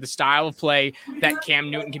adapt to the style of play that Cam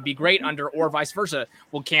Newton can be great under, or vice versa?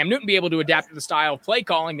 Will Cam Newton be able to adapt to the style of play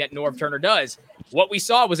calling that Norv Turner does? What we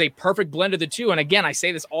saw was a perfect blend of the two. And again, I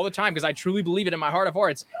say this all the time because I truly believe it in my heart of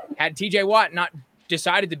hearts. Had TJ Watt not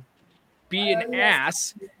decided to be an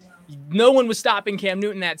ass, no one was stopping Cam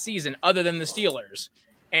Newton that season other than the Steelers.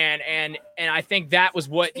 And I think that was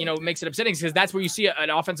what, makes it upsetting, because that's where you see an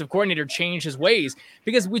offensive coordinator change his ways.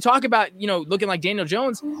 Because we talk about, looking like Daniel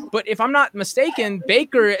Jones, but if I'm not mistaken,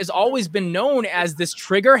 Baker has always been known as this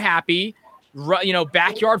trigger happy,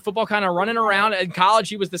 backyard football kind of running around. In college,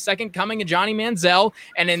 he was the second coming of Johnny Manziel.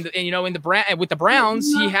 And with the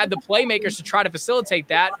Browns, he had the playmakers to try to facilitate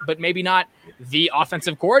that, but maybe not the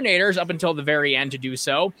offensive coordinators up until the very end to do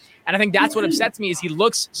so. And I think that's what upsets me, is he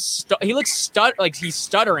looks like he's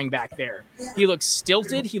stuttering back there. He looks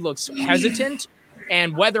stilted. He looks hesitant.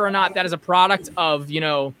 And whether or not that is a product of,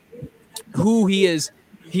 who he is,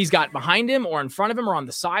 he's got behind him or in front of him or on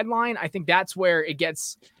the sideline, I think that's where it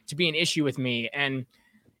gets to be an issue with me. And,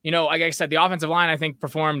 like I said, the offensive line, I think,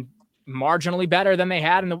 performed marginally better than they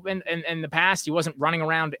had in the past. He wasn't running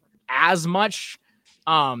around as much.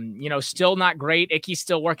 Still not great. Icky's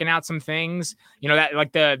still working out some things,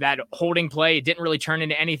 that holding play didn't really turn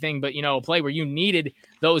into anything, but, a play where you needed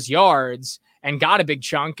those yards and got a big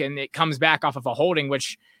chunk, and it comes back off of a holding,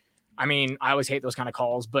 which, I mean, I always hate those kind of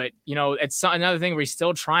calls, but, it's another thing where he's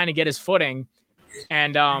still trying to get his footing.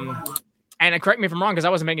 And correct me if I'm wrong, because I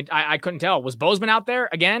wasn't making, I couldn't tell. Was Bozeman out there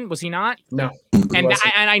again? Was he not? No. And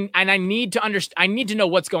I need to understand. I need to know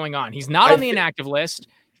what's going on. He's not on the inactive list.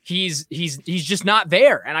 He's just not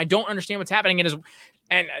there, and I don't understand what's happening. Him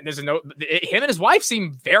and his wife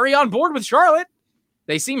seem very on board with Charlotte.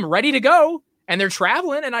 They seem ready to go, and they're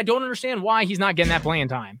traveling, and I don't understand why he's not getting that playing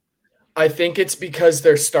time. I think it's because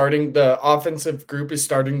the offensive group is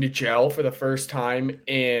starting to gel for the first time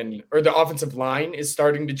or the offensive line is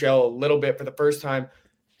starting to gel a little bit for the first time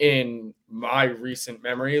in my recent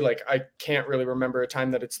memory. Like, I can't really remember a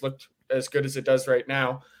time that it's looked as good as it does right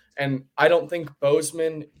now. And I don't think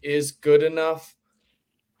Bozeman is good enough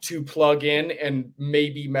to plug in and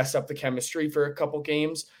maybe mess up the chemistry for a couple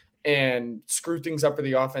games and screw things up for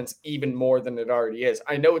the offense even more than it already is.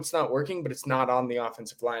 I know it's not working, but it's not on the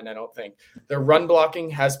offensive line, I don't think. Their run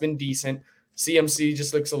blocking has been decent. CMC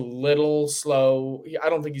just looks a little slow. I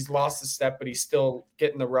don't think he's lost a step, but he's still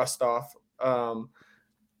getting the rust off.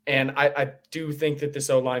 And I do think that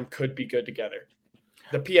this O-line could be good together.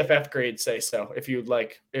 The PFF grades say so, if you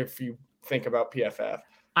think about PFF.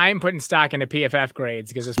 I'm putting stock into PFF grades,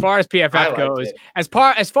 because as far as PFF goes, as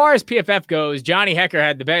far as PFF goes, Johnny Hekker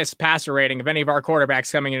had the best passer rating of any of our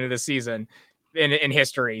quarterbacks coming into the season in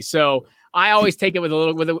history. So I always take it with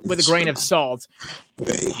a grain of salt.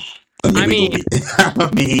 I mean,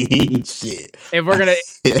 shit. If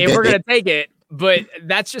we're gonna take it, but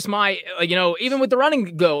that's just my, even with the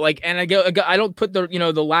running go, and I don't put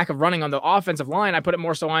the lack of running on the offensive line. I put it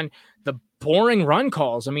more so on the boring run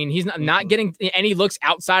calls. I mean, he's not getting any looks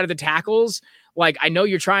outside of the tackles. Like, I know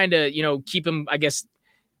you're trying to, keep him, I guess,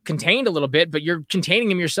 contained a little bit, but you're containing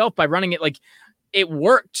him yourself by running it. Like, it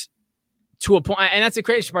worked to a point. And that's the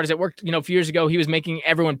crazy part, is it worked, a few years ago. He was making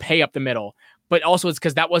everyone pay up the middle. But also it's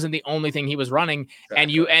because that wasn't the only thing he was running.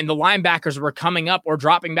 Exactly. And the linebackers were coming up or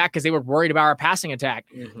dropping back because they were worried about our passing attack.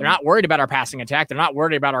 Mm-hmm. They're not worried about our passing attack. They're not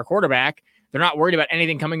worried about our quarterback. They're not worried about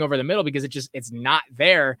anything coming over the middle, because it's not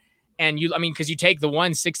there. And because you take the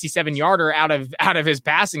 167 yarder out of his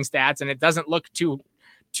passing stats, and it doesn't look too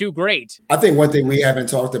too great. I think one thing we haven't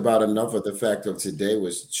talked about enough of the fact of today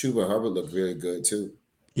was Chuba Hubbard looked really good too.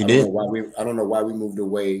 I don't know why we moved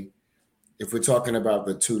away. If we're talking about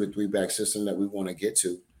the 2 to 3 back system that we want to get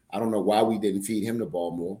to, I don't know why we didn't feed him the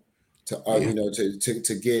ball more to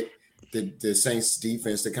get the Saints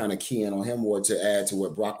defense to kind of key in on him more to add to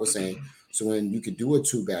what Brock was saying. So when you could do a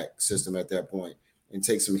 2-back system at that point and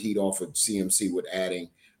take some heat off of CMC with adding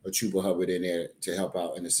a Chuba Hubbard in there to help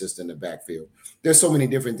out and assist in the backfield. There's so many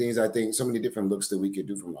different things, I think, so many different looks that we could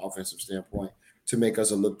do from an offensive standpoint to make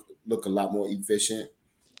us look a lot more efficient.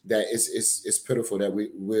 That it's pitiful that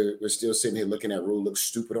we're still sitting here looking at Rule look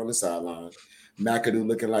stupid on the sideline. McAdoo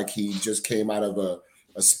looking like he just came out of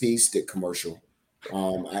a speed stick commercial.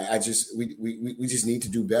 We just need to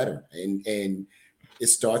do better. And it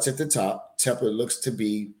starts at the top. Tepper looks to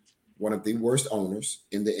be one of the worst owners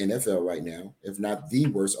in the NFL right now, if not the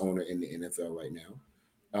worst owner in the NFL right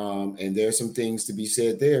now. And there's some things to be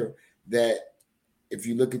said there that if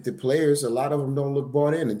you look at the players, a lot of them don't look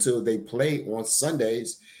bought in until they play on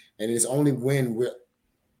Sundays. And it's only when we're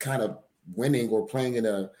kind of winning or playing in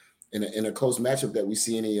a close matchup that we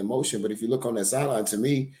see any emotion. But if you look on that sideline, to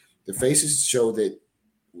me, the faces show that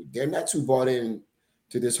they're not too bought in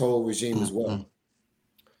to this whole regime as well.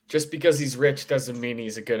 Just because he's rich doesn't mean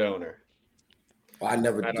he's a good owner. I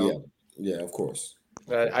yeah, of course.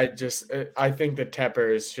 I think that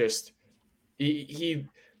Tepper is just he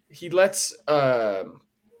lets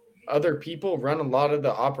other people run a lot of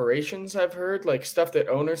the operations. I've heard, like stuff that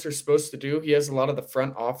owners are supposed to do. He has a lot of the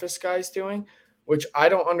front office guys doing, which I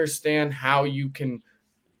don't understand how you can.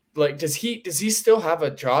 Like, does he still have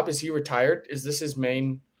a job? Is he retired? Is this his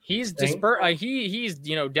main? He's he's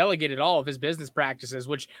delegated all of his business practices,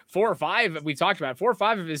 which 4 or 5 we've talked about. 4 or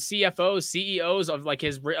 5 of his CFOs, CEOs of like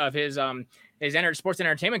his sports and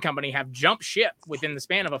entertainment company have jumped ship within the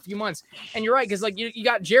span of a few months. And you're right, because like you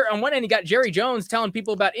got Jerry on one end, you got Jerry Jones telling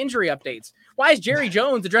people about injury updates. Why is Jerry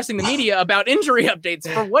Jones addressing the media about injury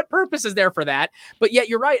updates? For what purpose is there for that? But yet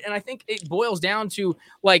you're right, and I think it boils down to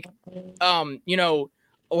like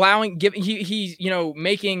he's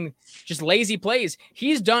making just lazy plays.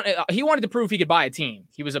 He wanted to prove he could buy a team.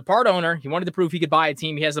 He was a part owner. He wanted to prove he could buy a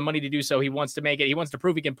team. He has the money to do so. He wants to make it. He wants to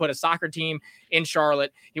prove he can put a soccer team in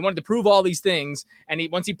Charlotte. He wanted to prove all these things. And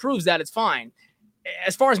once he proves that, it's fine.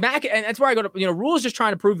 As far as Mac, and that's where I go to, Rule is just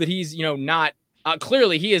trying to prove that he's, not,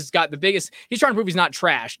 clearly he has got the biggest, he's trying to prove he's not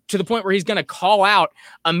trash to the point where he's going to call out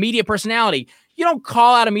a media personality. You don't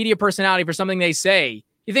call out a media personality for something they say.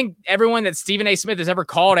 You think everyone that Stephen A. Smith has ever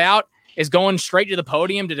called out is going straight to the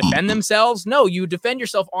podium to defend themselves? No, you defend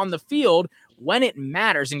yourself on the field when it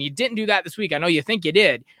matters. And you didn't do that this week. I know you think you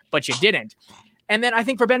did, but you didn't. And then I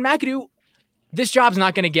think for Ben McAdoo, this job's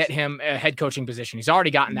not going to get him a head coaching position. He's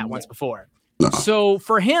already gotten that once before. No. So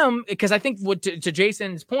for him, because I think to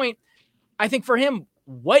Jason's point, I think for him,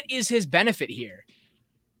 what is his benefit here?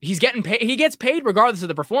 He's getting paid. He gets paid regardless of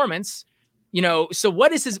the performance. So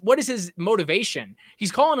what is his motivation?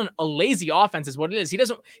 He's calling a lazy offense is what it is.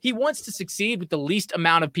 He wants to succeed with the least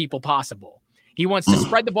amount of people possible. He wants to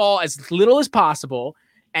spread the ball as little as possible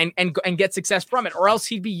and get success from it, or else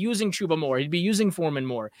he'd be using Chuba more. He'd be using Foreman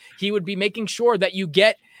more. He would be making sure that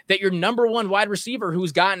your number one wide receiver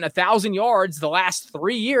who's gotten 1,000 yards the last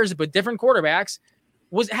 3 years, but different quarterbacks,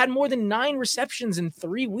 had more than 9 receptions in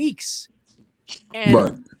 3 weeks.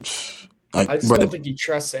 And I just don't think he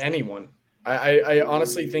trusts anyone. I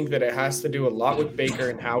honestly think that it has to do a lot with Baker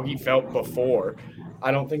and how he felt before. I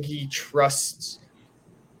don't think he trusts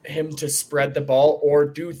him to spread the ball or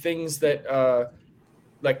do things that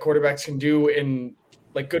like quarterbacks can do in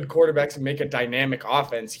like good quarterbacks and make a dynamic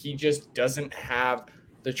offense. He just doesn't have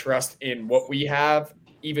the trust in what we have,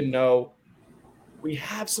 even though we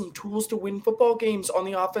have some tools to win football games on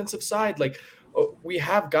the offensive side. Like we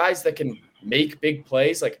have guys that can make big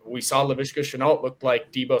plays. Like we saw Laviska Shenault look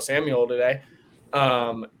like Deebo Samuel today.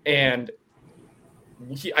 And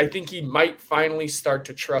I think he might finally start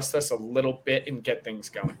to trust us a little bit and get things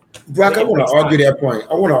going. Brock, I want to argue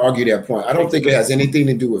that point. I don't think it has anything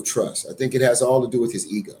to do with trust. I think it has all to do with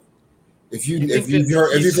his ego. If you've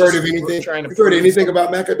heard anything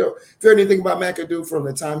about McAdoo, from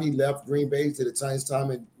the time he left Green Bay to the time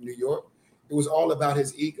in New York, it was all about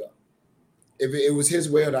his ego. If it was his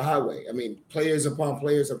way or the highway. I mean, players upon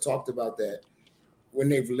players have talked about that when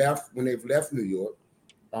they've left New York.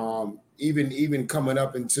 Even coming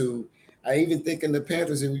up into, I even think in the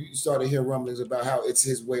Panthers, and you started hearing rumblings about how it's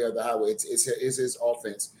his way or the highway. It's his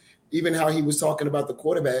offense. Even how he was talking about the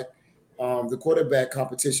quarterback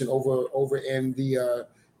competition over in the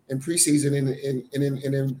in preseason and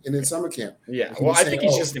in summer camp. Yeah, well, I think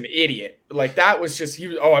he's just an idiot. Like that was just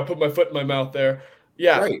I put my foot in my mouth there.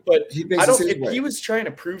 Yeah, Right. but I don't. If way. he was trying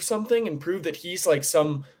to prove something and prove that he's like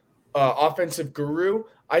some offensive guru,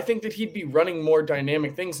 I think that he'd be running more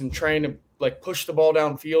dynamic things and trying to like push the ball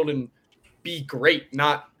downfield and be great,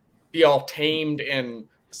 not be all tamed and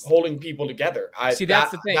holding people together. See, that's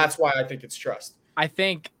the thing. That's why I think it's trust. I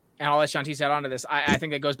think, and I'll let Shanti add on to this. I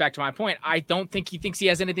think that goes back to my point. I don't think he thinks he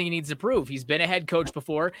has anything he needs to prove. He's been a head coach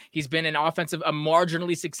before. He's been a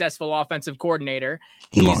marginally successful offensive coordinator.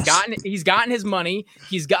 He's gotten his money.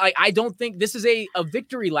 I don't think this is a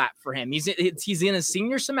victory lap for him. He's in a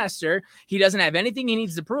senior semester. He doesn't have anything he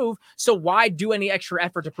needs to prove. So why do any extra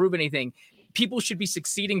effort to prove anything? People should be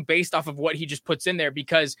succeeding based off of what he just puts in there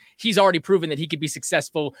because he's already proven that he could be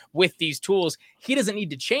successful with these tools. He doesn't need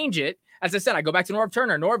to change it. As I said, I go back to Norv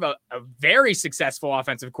Turner. Norv, a very successful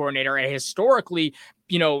offensive coordinator, a historically,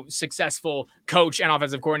 successful coach and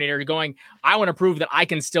offensive coordinator going, I want to prove that I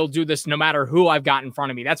can still do this no matter who I've got in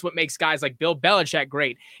front of me. That's what makes guys like Bill Belichick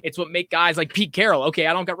great. It's what makes guys like Pete Carroll. Okay,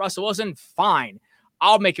 I don't got Russell Wilson. Fine.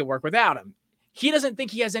 I'll make it work without him. He doesn't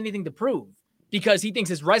think he has anything to prove because he thinks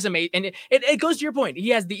his resume, and it goes to your point. He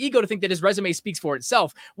has the ego to think that his resume speaks for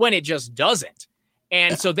itself when it just doesn't.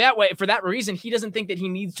 And so that way, for that reason, he doesn't think that he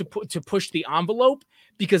needs to push the envelope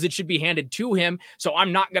because it should be handed to him. So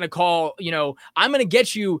I'm not going to call, I'm going to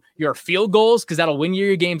get you your field goals because that'll win you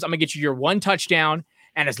your games. I'm going to get you your one touchdown.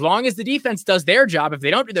 And as long as the defense does their job, if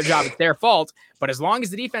they don't do their job, it's their fault. But as long as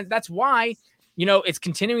the defense, that's why, it's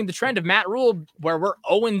continuing the trend of Matt Rule where we're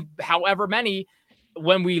 0 however many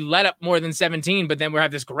when we let up more than 17, but then we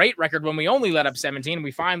have this great record when we only let up 17. And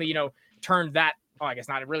we finally, turned that, I guess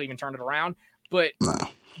not really even turned it around. But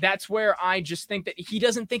that's where I just think that he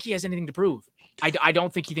doesn't think he has anything to prove. I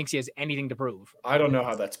don't think he thinks he has anything to prove. I don't know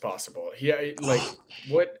how that's possible.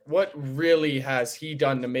 What really has he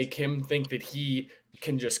done to make him think that he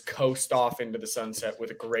can just coast off into the sunset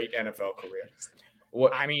with a great NFL career?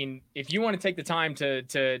 If you want to take the time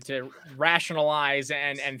to rationalize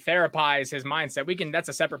and therapize his mindset, that's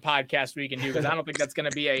a separate podcast we can do because I don't think that's going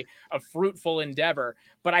to be a fruitful endeavor.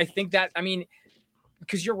 But I think that,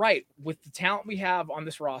 because you're right, with the talent we have on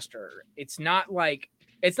this roster, it's not like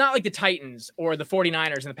the Titans or the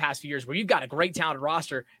 49ers in the past few years where you've got a great talented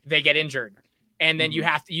roster, they get injured. And then you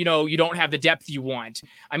have to, you don't have the depth you want.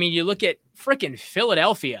 You look at freaking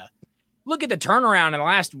Philadelphia. Look at the turnaround in the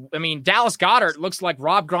last, Dallas Goedert looks like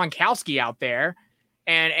Rob Gronkowski out there.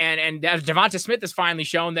 And Devonta Smith has finally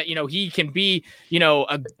shown that, he can be,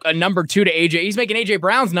 a number 2 to AJ. He's making AJ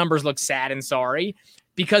Brown's numbers look sad and sorry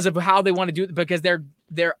because of how they want to do it, because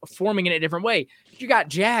they're forming in a different way. You got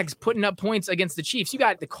Jags putting up points against the Chiefs. You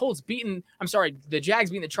got the Jags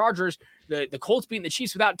beating the Chargers, the Colts beating the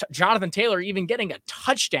Chiefs without Jonathan Taylor even getting a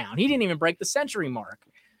touchdown. He didn't even break the century mark.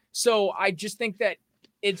 So I just think that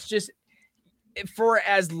it's just, for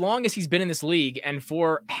as long as he's been in this league and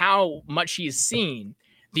for how much he has seen,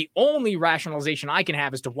 the only rationalization I can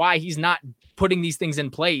have as to why he's not putting these things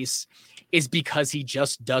in place is because he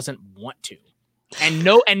just doesn't want to. And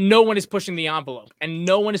no one is pushing the envelope. And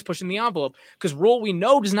no one is pushing the envelope because Rule, we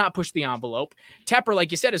know, does not push the envelope. Tepper,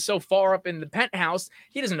 like you said, is so far up in the penthouse,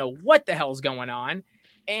 he doesn't know what the hell's going on.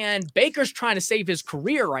 And Baker's trying to save his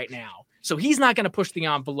career right now. So he's not going to push the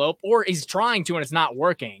envelope, or he's trying to and it's not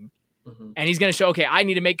working. Mm-hmm. And he's going to show, okay, I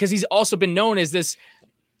need to make, because he's also been known as this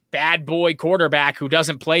bad boy quarterback who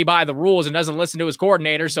doesn't play by the rules and doesn't listen to his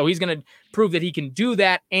coordinator. So he's going to prove that he can do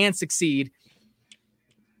that and succeed.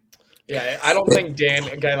 Yeah, I don't think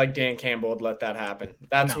a guy like Dan Campbell would let that happen.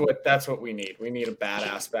 That's what we need. We need a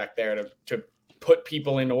badass back there to put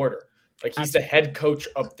people in order. Like, he's the head coach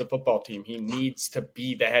of the football team. He needs to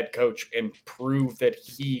be the head coach and prove that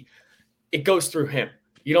it goes through him.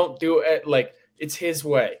 You don't do it like it's his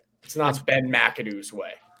way. It's not Ben McAdoo's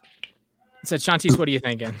way. So, Shantice, what are you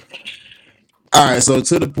thinking? All right, so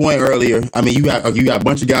to the point earlier, you got a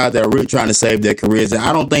bunch of guys that are really trying to save their careers, and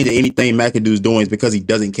I don't think that anything McAdoo's doing is because he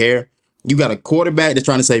doesn't care. You got a quarterback that's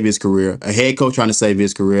trying to save his career, a head coach trying to save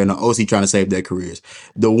his career, and an OC trying to save their careers.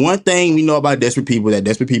 The one thing we know about desperate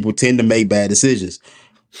people tend to make bad decisions.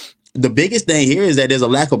 The biggest thing here is that there's a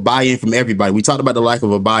lack of buy-in from everybody. We talked about the lack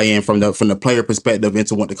of a buy-in from the player perspective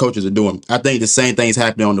into what the coaches are doing. I think the same thing is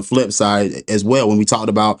happening on the flip side as well. When we talked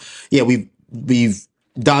about, we've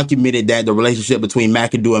documented that the relationship between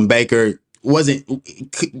McAdoo and Baker wasn't.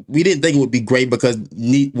 We didn't think it would be great because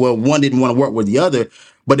one didn't want to work with the other.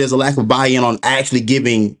 But there's a lack of buy-in on actually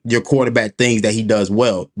giving your quarterback things that he does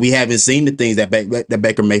well. We haven't seen the things that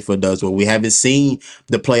Baker Mayfield does well. We haven't seen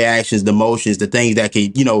the play actions, the motions, the things that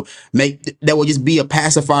can, make that will just be a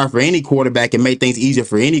pacifier for any quarterback and make things easier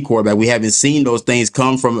for any quarterback. We haven't seen those things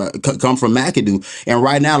come from McAdoo. And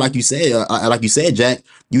right now, like you said, Jack,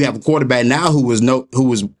 you have a quarterback now who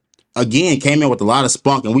was again came in with a lot of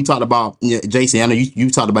spunk, and we talked about Jason. I know you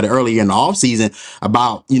talked about it earlier in the offseason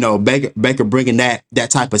about Baker bringing that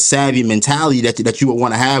type of savvy mentality that you would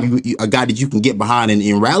want to have, a guy that you can get behind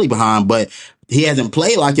and rally behind. But he hasn't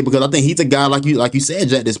played like it because I think he's a guy like you said,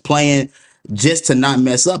 Jack, that's playing just to not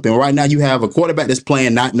mess up. And right now you have a quarterback that's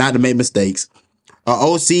playing not to make mistakes, an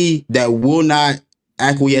OC that will not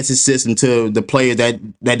acquiesce his system to the players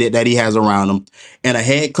that he has around him, and a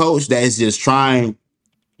head coach that is just trying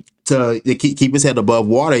to keep his head above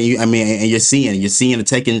water. And you're seeing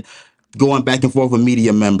it going back and forth with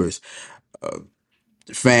media members,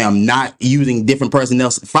 not using different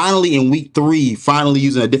personnel. Finally, in week 3,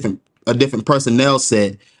 using a different personnel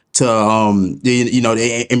set to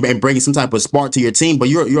and bringing some type of spark to your team. But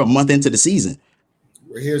you're a month into the season.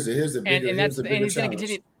 Well, here's the bigger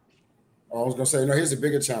challenge. I was gonna say, here's the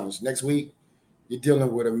bigger challenge. Next week, you're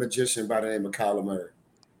dealing with a magician by the name of Kyler Murray,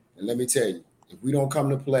 and let me tell you, if we don't come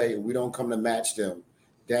to play and we don't come to match them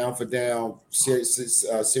down for down, series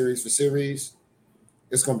for series,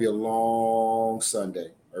 it's going to be a long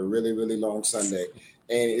Sunday, a really, really long Sunday.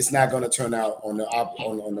 And it's not going to turn out on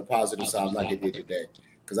the positive side like it did today.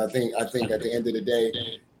 Because I think at the end of the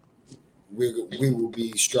day, we will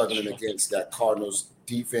be struggling against that Cardinals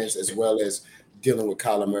defense as well as dealing with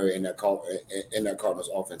Kyler Murray and that Cardinals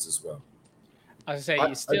offense as well. I was going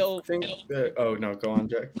to say, I think oh, no, go on,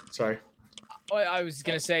 Jack. Sorry. I was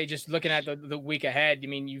going to say, just looking at the week ahead,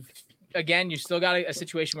 you still got a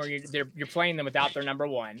situation where you're playing them without their number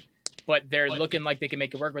one, but they're looking like they can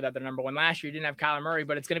make it work without their number one. Last year, you didn't have Kyler Murray,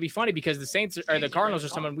 but it's going to be funny because the Cardinals are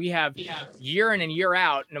someone we have year in and year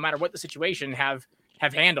out, no matter what the situation, have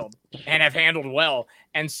handled well.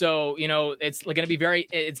 And so, it's going to be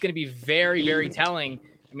very, very telling.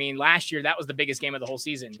 Last year, that was the biggest game of the whole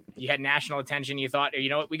season. You had national attention. You thought,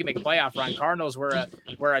 we can make a playoff run. Cardinals were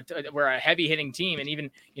a heavy hitting team. And even,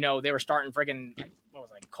 they were starting friggin',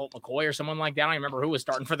 Colt McCoy or someone like that. I don't even remember who was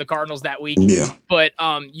starting for the Cardinals that week. Yeah. But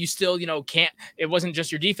you still, it wasn't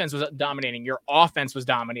just your defense was dominating. Your offense was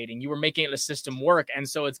dominating. You were making the system work. And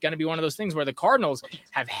so it's going to be one of those things where the Cardinals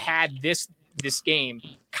have had this game.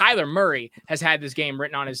 Kyler Murray has had this game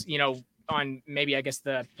written on his, on maybe I guess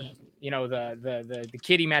the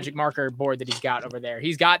kitty magic marker board that he's got over there.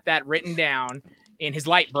 He's got that written down in his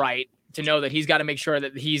light bright to know that he's got to make sure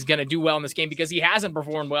that he's going to do well in this game because he hasn't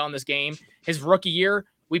performed well in this game. His rookie year,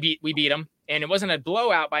 we beat him, and it wasn't a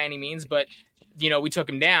blowout by any means, but we took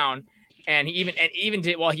him down, and he even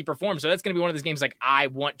did while he performed. So that's going to be one of those games like I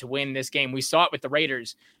want to win this game. We saw it with the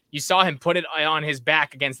Raiders. You saw him put it on his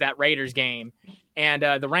back against that Raiders game, and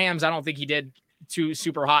the Rams. I don't think he did too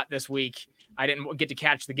super hot this week. I didn't get to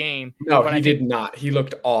catch the game. No, he did not. He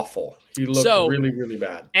looked awful. He looked really, really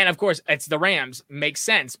bad. And of course, it's the Rams. Makes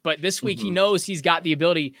sense. But this week, he knows he's got the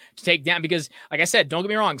ability to take down because, like I said, don't get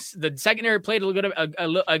me wrong. The secondary played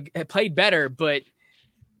played better, but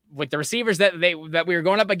with the receivers that we were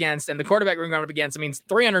going up against and the quarterback we were going up against,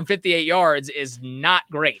 358 yards is not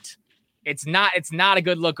great. It's not a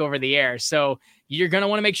good look over the air. So you're going to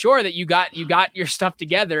want to make sure that you got your stuff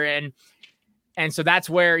together. And so that's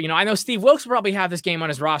where, I know Steve Wilkes will probably have this game on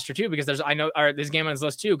his roster too, because this game on his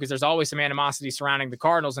list too, because there's always some animosity surrounding the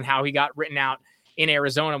Cardinals and how he got written out in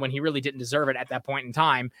Arizona when he really didn't deserve it at that point in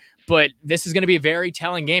time. But this is going to be a very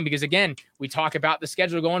telling game because again, we talk about the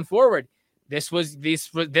schedule going forward. This was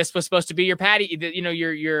supposed to be your patty,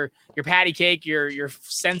 your patty cake, your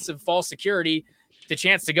sense of false security, the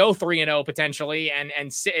chance to go 3-0 potentially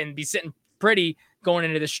and sit and be sitting pretty going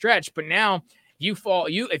into the stretch. But now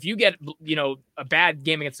if you get, a bad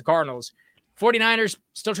game against the Cardinals, 49ers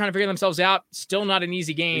still trying to figure themselves out. Still not an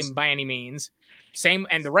easy game by any means. Same.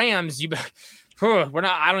 And the Rams, I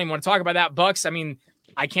don't even want to talk about that. Bucks.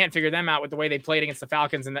 I can't figure them out with the way they played against the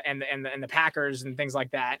Falcons and the Packers and things like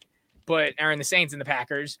that, but the Saints and the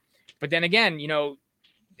Packers. But then again,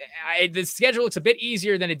 the schedule looks a bit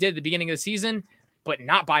easier than it did at the beginning of the season, but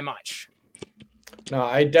not by much. No,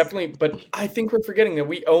 but I think we're forgetting that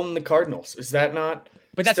we own the Cardinals. Is that not?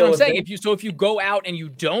 But that's what I'm saying. If you go out and you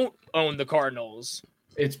don't own the Cardinals,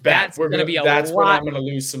 it's bad. When I'm going to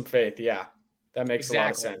lose some faith. Yeah, that makes a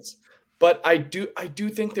lot of sense. But I do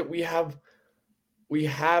think that we have we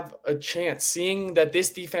have a chance. Seeing that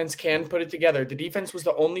this defense can put it together. The defense was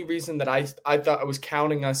the only reason that I thought I was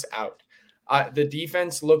counting us out. The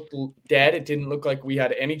defense looked dead. It didn't look like we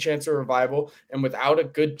had any chance of revival. And without a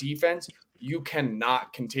good defense, you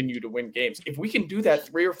cannot continue to win games. If we can do that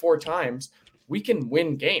 3 or 4 times, we can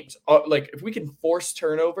win games. Like if we can force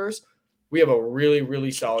turnovers, we have a really,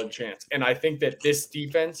 really solid chance. And I think that this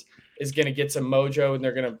defense is going to get some mojo, and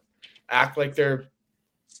they're going to act like they're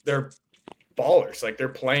ballers, like they're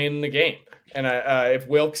playing the game. And if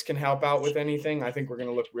Wilkes can help out with anything, I think we're going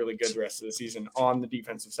to look really good the rest of the season on the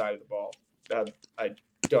defensive side of the ball. I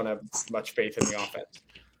don't have much faith in the offense.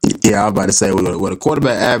 Yeah, I was about to say, with a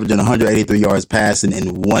quarterback averaging 183 yards passing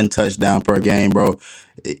and 1 touchdown per game, bro.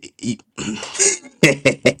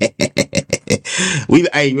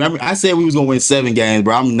 I said we was gonna win 7 games,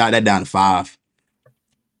 bro. I'm not that down to 5.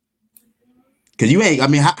 Cause you ain't. I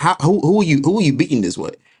mean, who are you beating this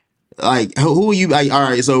way? Like, who are you? Like, all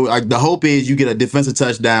right, so like the hope is you get a defensive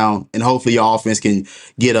touchdown, and hopefully your offense can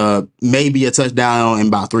get maybe a touchdown and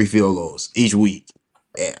about 3 field goals each week.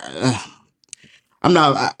 I'm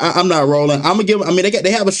not rolling. I'm gonna give. I mean,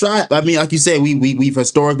 they have a shot. I mean, like you said, we've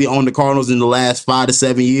historically owned the Cardinals in the last 5 to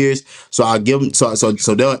 7 years. So I'll give them. So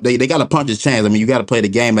they got a puncher's chance. I mean, you got to play the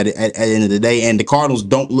game at the end of the day, and the Cardinals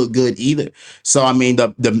don't look good either. So I mean,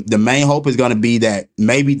 the main hope is going to be that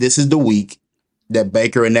maybe this is the week that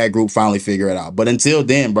Baker and that group finally figure it out. But until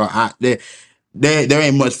then, bro, there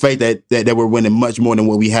ain't much faith that we're winning much more than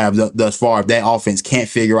what we have thus far. If that offense can't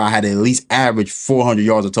figure out how to at least average 400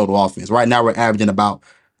 yards of total offense. Right now we're averaging about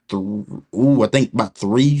I think about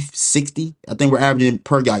 360. I think we're averaging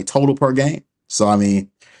per guy total per game. So I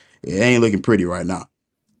mean, it ain't looking pretty right now.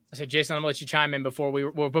 So Jason, I'm gonna let you chime in before we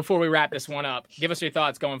wrap this one up. Give us your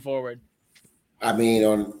thoughts going forward. I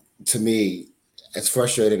mean, to me, as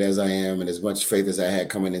frustrated as I am and as much faith as I had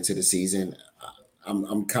coming into the season,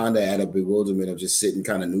 I'm kind of at a bewilderment of just sitting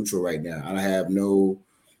kind of neutral right now. I have no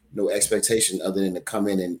expectation other than to come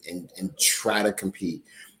in and try to compete.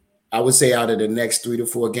 I would say out of the next 3 to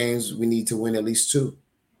 4 games, we need to win at least 2.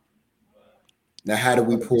 Now, how do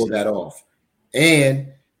we pull that off?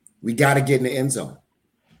 And we got to get in the end zone.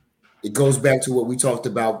 It goes back to what we talked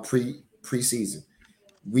about preseason.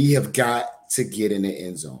 We have got to get in the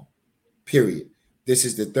end zone, period. This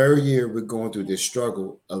is the 3rd year we're going through this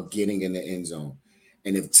struggle of getting in the end zone.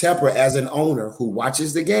 And if Tepper, as an owner who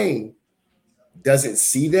watches the game, doesn't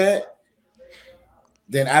see that,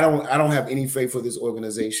 then I don't have any faith for this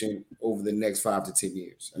organization over the next 5 to 10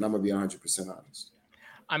 years. And I'm gonna be 100% honest.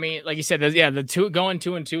 I mean, like you said, the going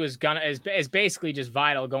 2-2 is basically just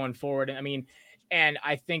vital going forward. I mean, and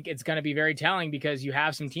I think it's going to be very telling because you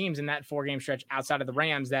have some teams in that 4-game stretch outside of the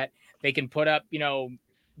Rams that they can put up,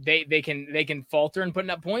 they can falter in putting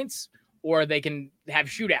up points, or they can have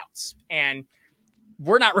shootouts. And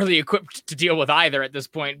we're not really equipped to deal with either at this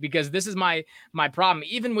point, because this is my problem.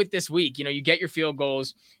 Even with this week, you get your field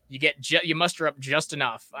goals, you muster up just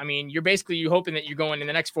enough. I mean, you're hoping that you're going in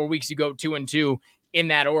the next 4 weeks, you go 2-2 in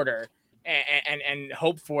that order and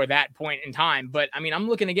hope for that point in time. But I mean, I'm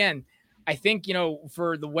looking again. I think,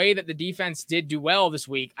 for the way that the defense did do well this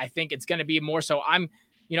week, I think it's going to be more so.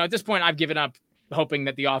 At this point, I've given up hoping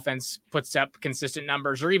that the offense puts up consistent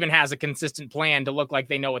numbers or even has a consistent plan to look like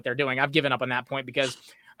they know what they're doing. I've given up on that point because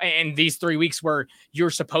in these 3 weeks where you're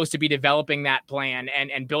supposed to be developing that plan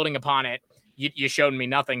and building upon it, you showed me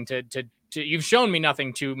nothing you've shown me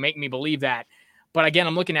nothing to make me believe that. But again,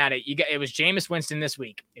 I'm looking at it. It was Jameis Winston this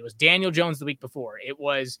week. It was Daniel Jones the week before. It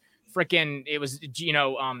was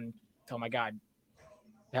oh my God,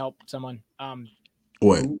 help someone.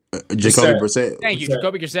 What? Jacoby Brissett. Thank you,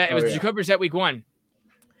 Jacoby Brissett. It was Jacoby Brissett week 1.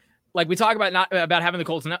 Like we talk about having the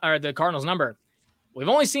Colts or the Cardinals number. We've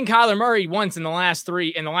only seen Kyler Murray once in the last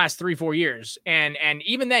 3-4 years, and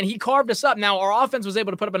even then he carved us up. Now our offense was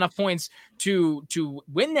able to put up enough points to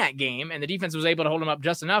win that game, and the defense was able to hold him up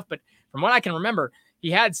just enough. But from what I can remember, he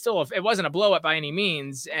had it wasn't a blow up by any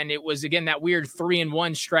means, and it was again that weird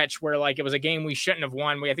 3-1 stretch where like it was a game we shouldn't have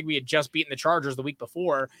won. I think we had just beaten the Chargers the week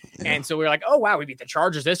before, and so we were like, oh wow, we beat the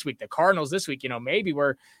Chargers this week, the Cardinals this week. Maybe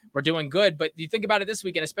we're doing good. But you think about it this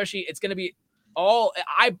week, and especially it's going to be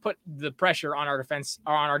I put the pressure on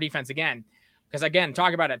our defense again, because again,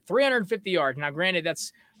 talk about it, 350 yards. Now, granted,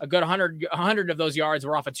 that's a good 100 of those yards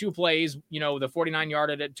were off of 2 plays. The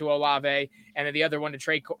 49-yarder to Olave, and then the other one to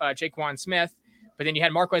Traquan Smith. But then you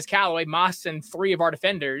had Marquez Callaway, Moss, and 3 of our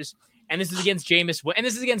defenders, and this is against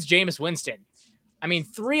Jameis Winston. I mean,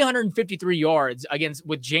 353 yards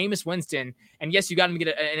with Jameis Winston, and yes, you got him to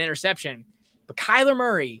get an interception, but Kyler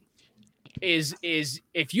Murray is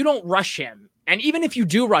if you don't rush him And even if you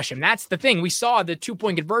do rush him, that's the thing. We saw the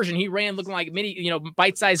 2-point conversion. He ran looking like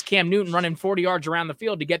bite-sized Cam Newton running 40 yards around the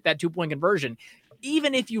field to get that 2-point conversion.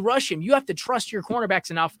 Even if you rush him, you have to trust your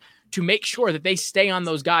cornerbacks enough to make sure that they stay on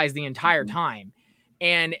those guys the entire time.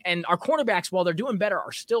 And our cornerbacks, while they're doing better,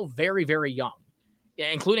 are still very, very young,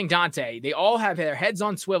 including Dante. They all have their heads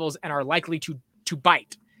on swivels and are likely to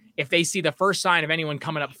bite if they see the first sign of anyone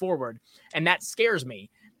coming up forward. And that scares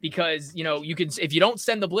me. Because, if you don't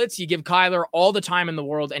send the blitz, you give Kyler all the time in the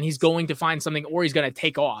world and he's going to find something or he's going to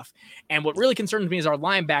take off. And what really concerns me is our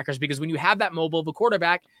linebackers, because when you have that mobile of a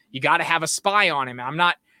quarterback, you got to have a spy on him. I'm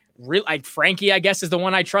not really like Frankie, I guess, is the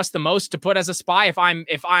one I trust the most to put as a spy. If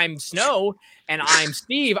I'm Snow and I'm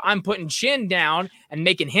Steve, I'm putting Chin down and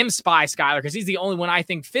making him spy Skyler, because he's the only one I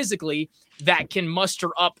think physically that can muster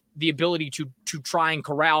up the ability to try and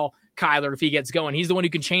corral Kyler if he gets going. He's the one who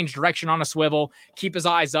can change direction on a swivel, keep his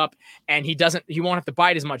eyes up, and he won't have to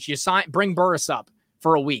bite as much. Bring Burris up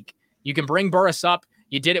for a week. You can bring Burris up.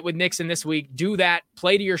 You did it with Nixon this week. Do that.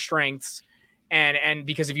 Play to your strengths. And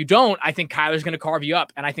because if you don't, I think Kyler's going to carve you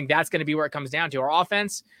up. And I think that's going to be where it comes down to. Our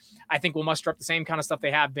offense, I think, will muster up the same kind of stuff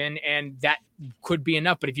they have been, and that could be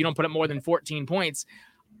enough. But if you don't put up more than 14 points,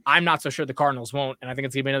 I'm not so sure the Cardinals won't. And I think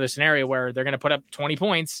it's going to be another scenario where they're going to put up 20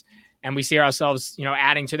 points and we see ourselves,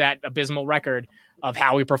 adding to that abysmal record of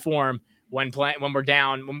how we perform when we're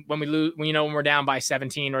down, when we lose, when we're down by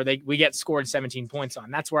 17 or we get scored 17 points on.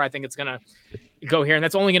 That's where I think it's going to go here. And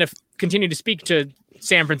that's only going to continue to speak to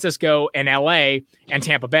San Francisco and LA and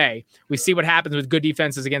Tampa Bay. We see what happens with good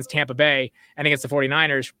defenses against Tampa Bay and against the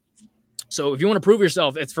 49ers. So if you want to prove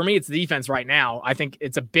yourself, for me, it's the defense right now. I think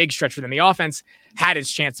it's a big stretch for them. The offense had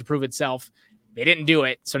its chance to prove itself. They didn't do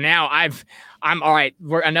it. So now I'm all right.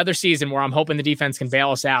 We're another season where I'm hoping the defense can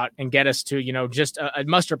bail us out and get us to, just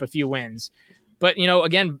muster up a few wins. But,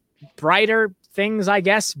 again, brighter things, I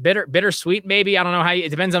guess, bittersweet, maybe. I don't know it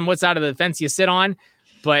depends on what side of the fence you sit on,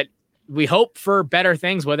 but we hope for better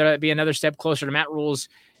things, whether that be another step closer to Matt Rule's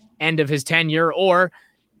end of his tenure or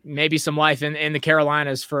maybe some life in the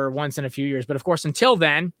Carolinas for once in a few years. But of course, until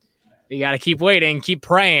then, you got to keep waiting, keep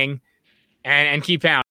praying, and keep pounding.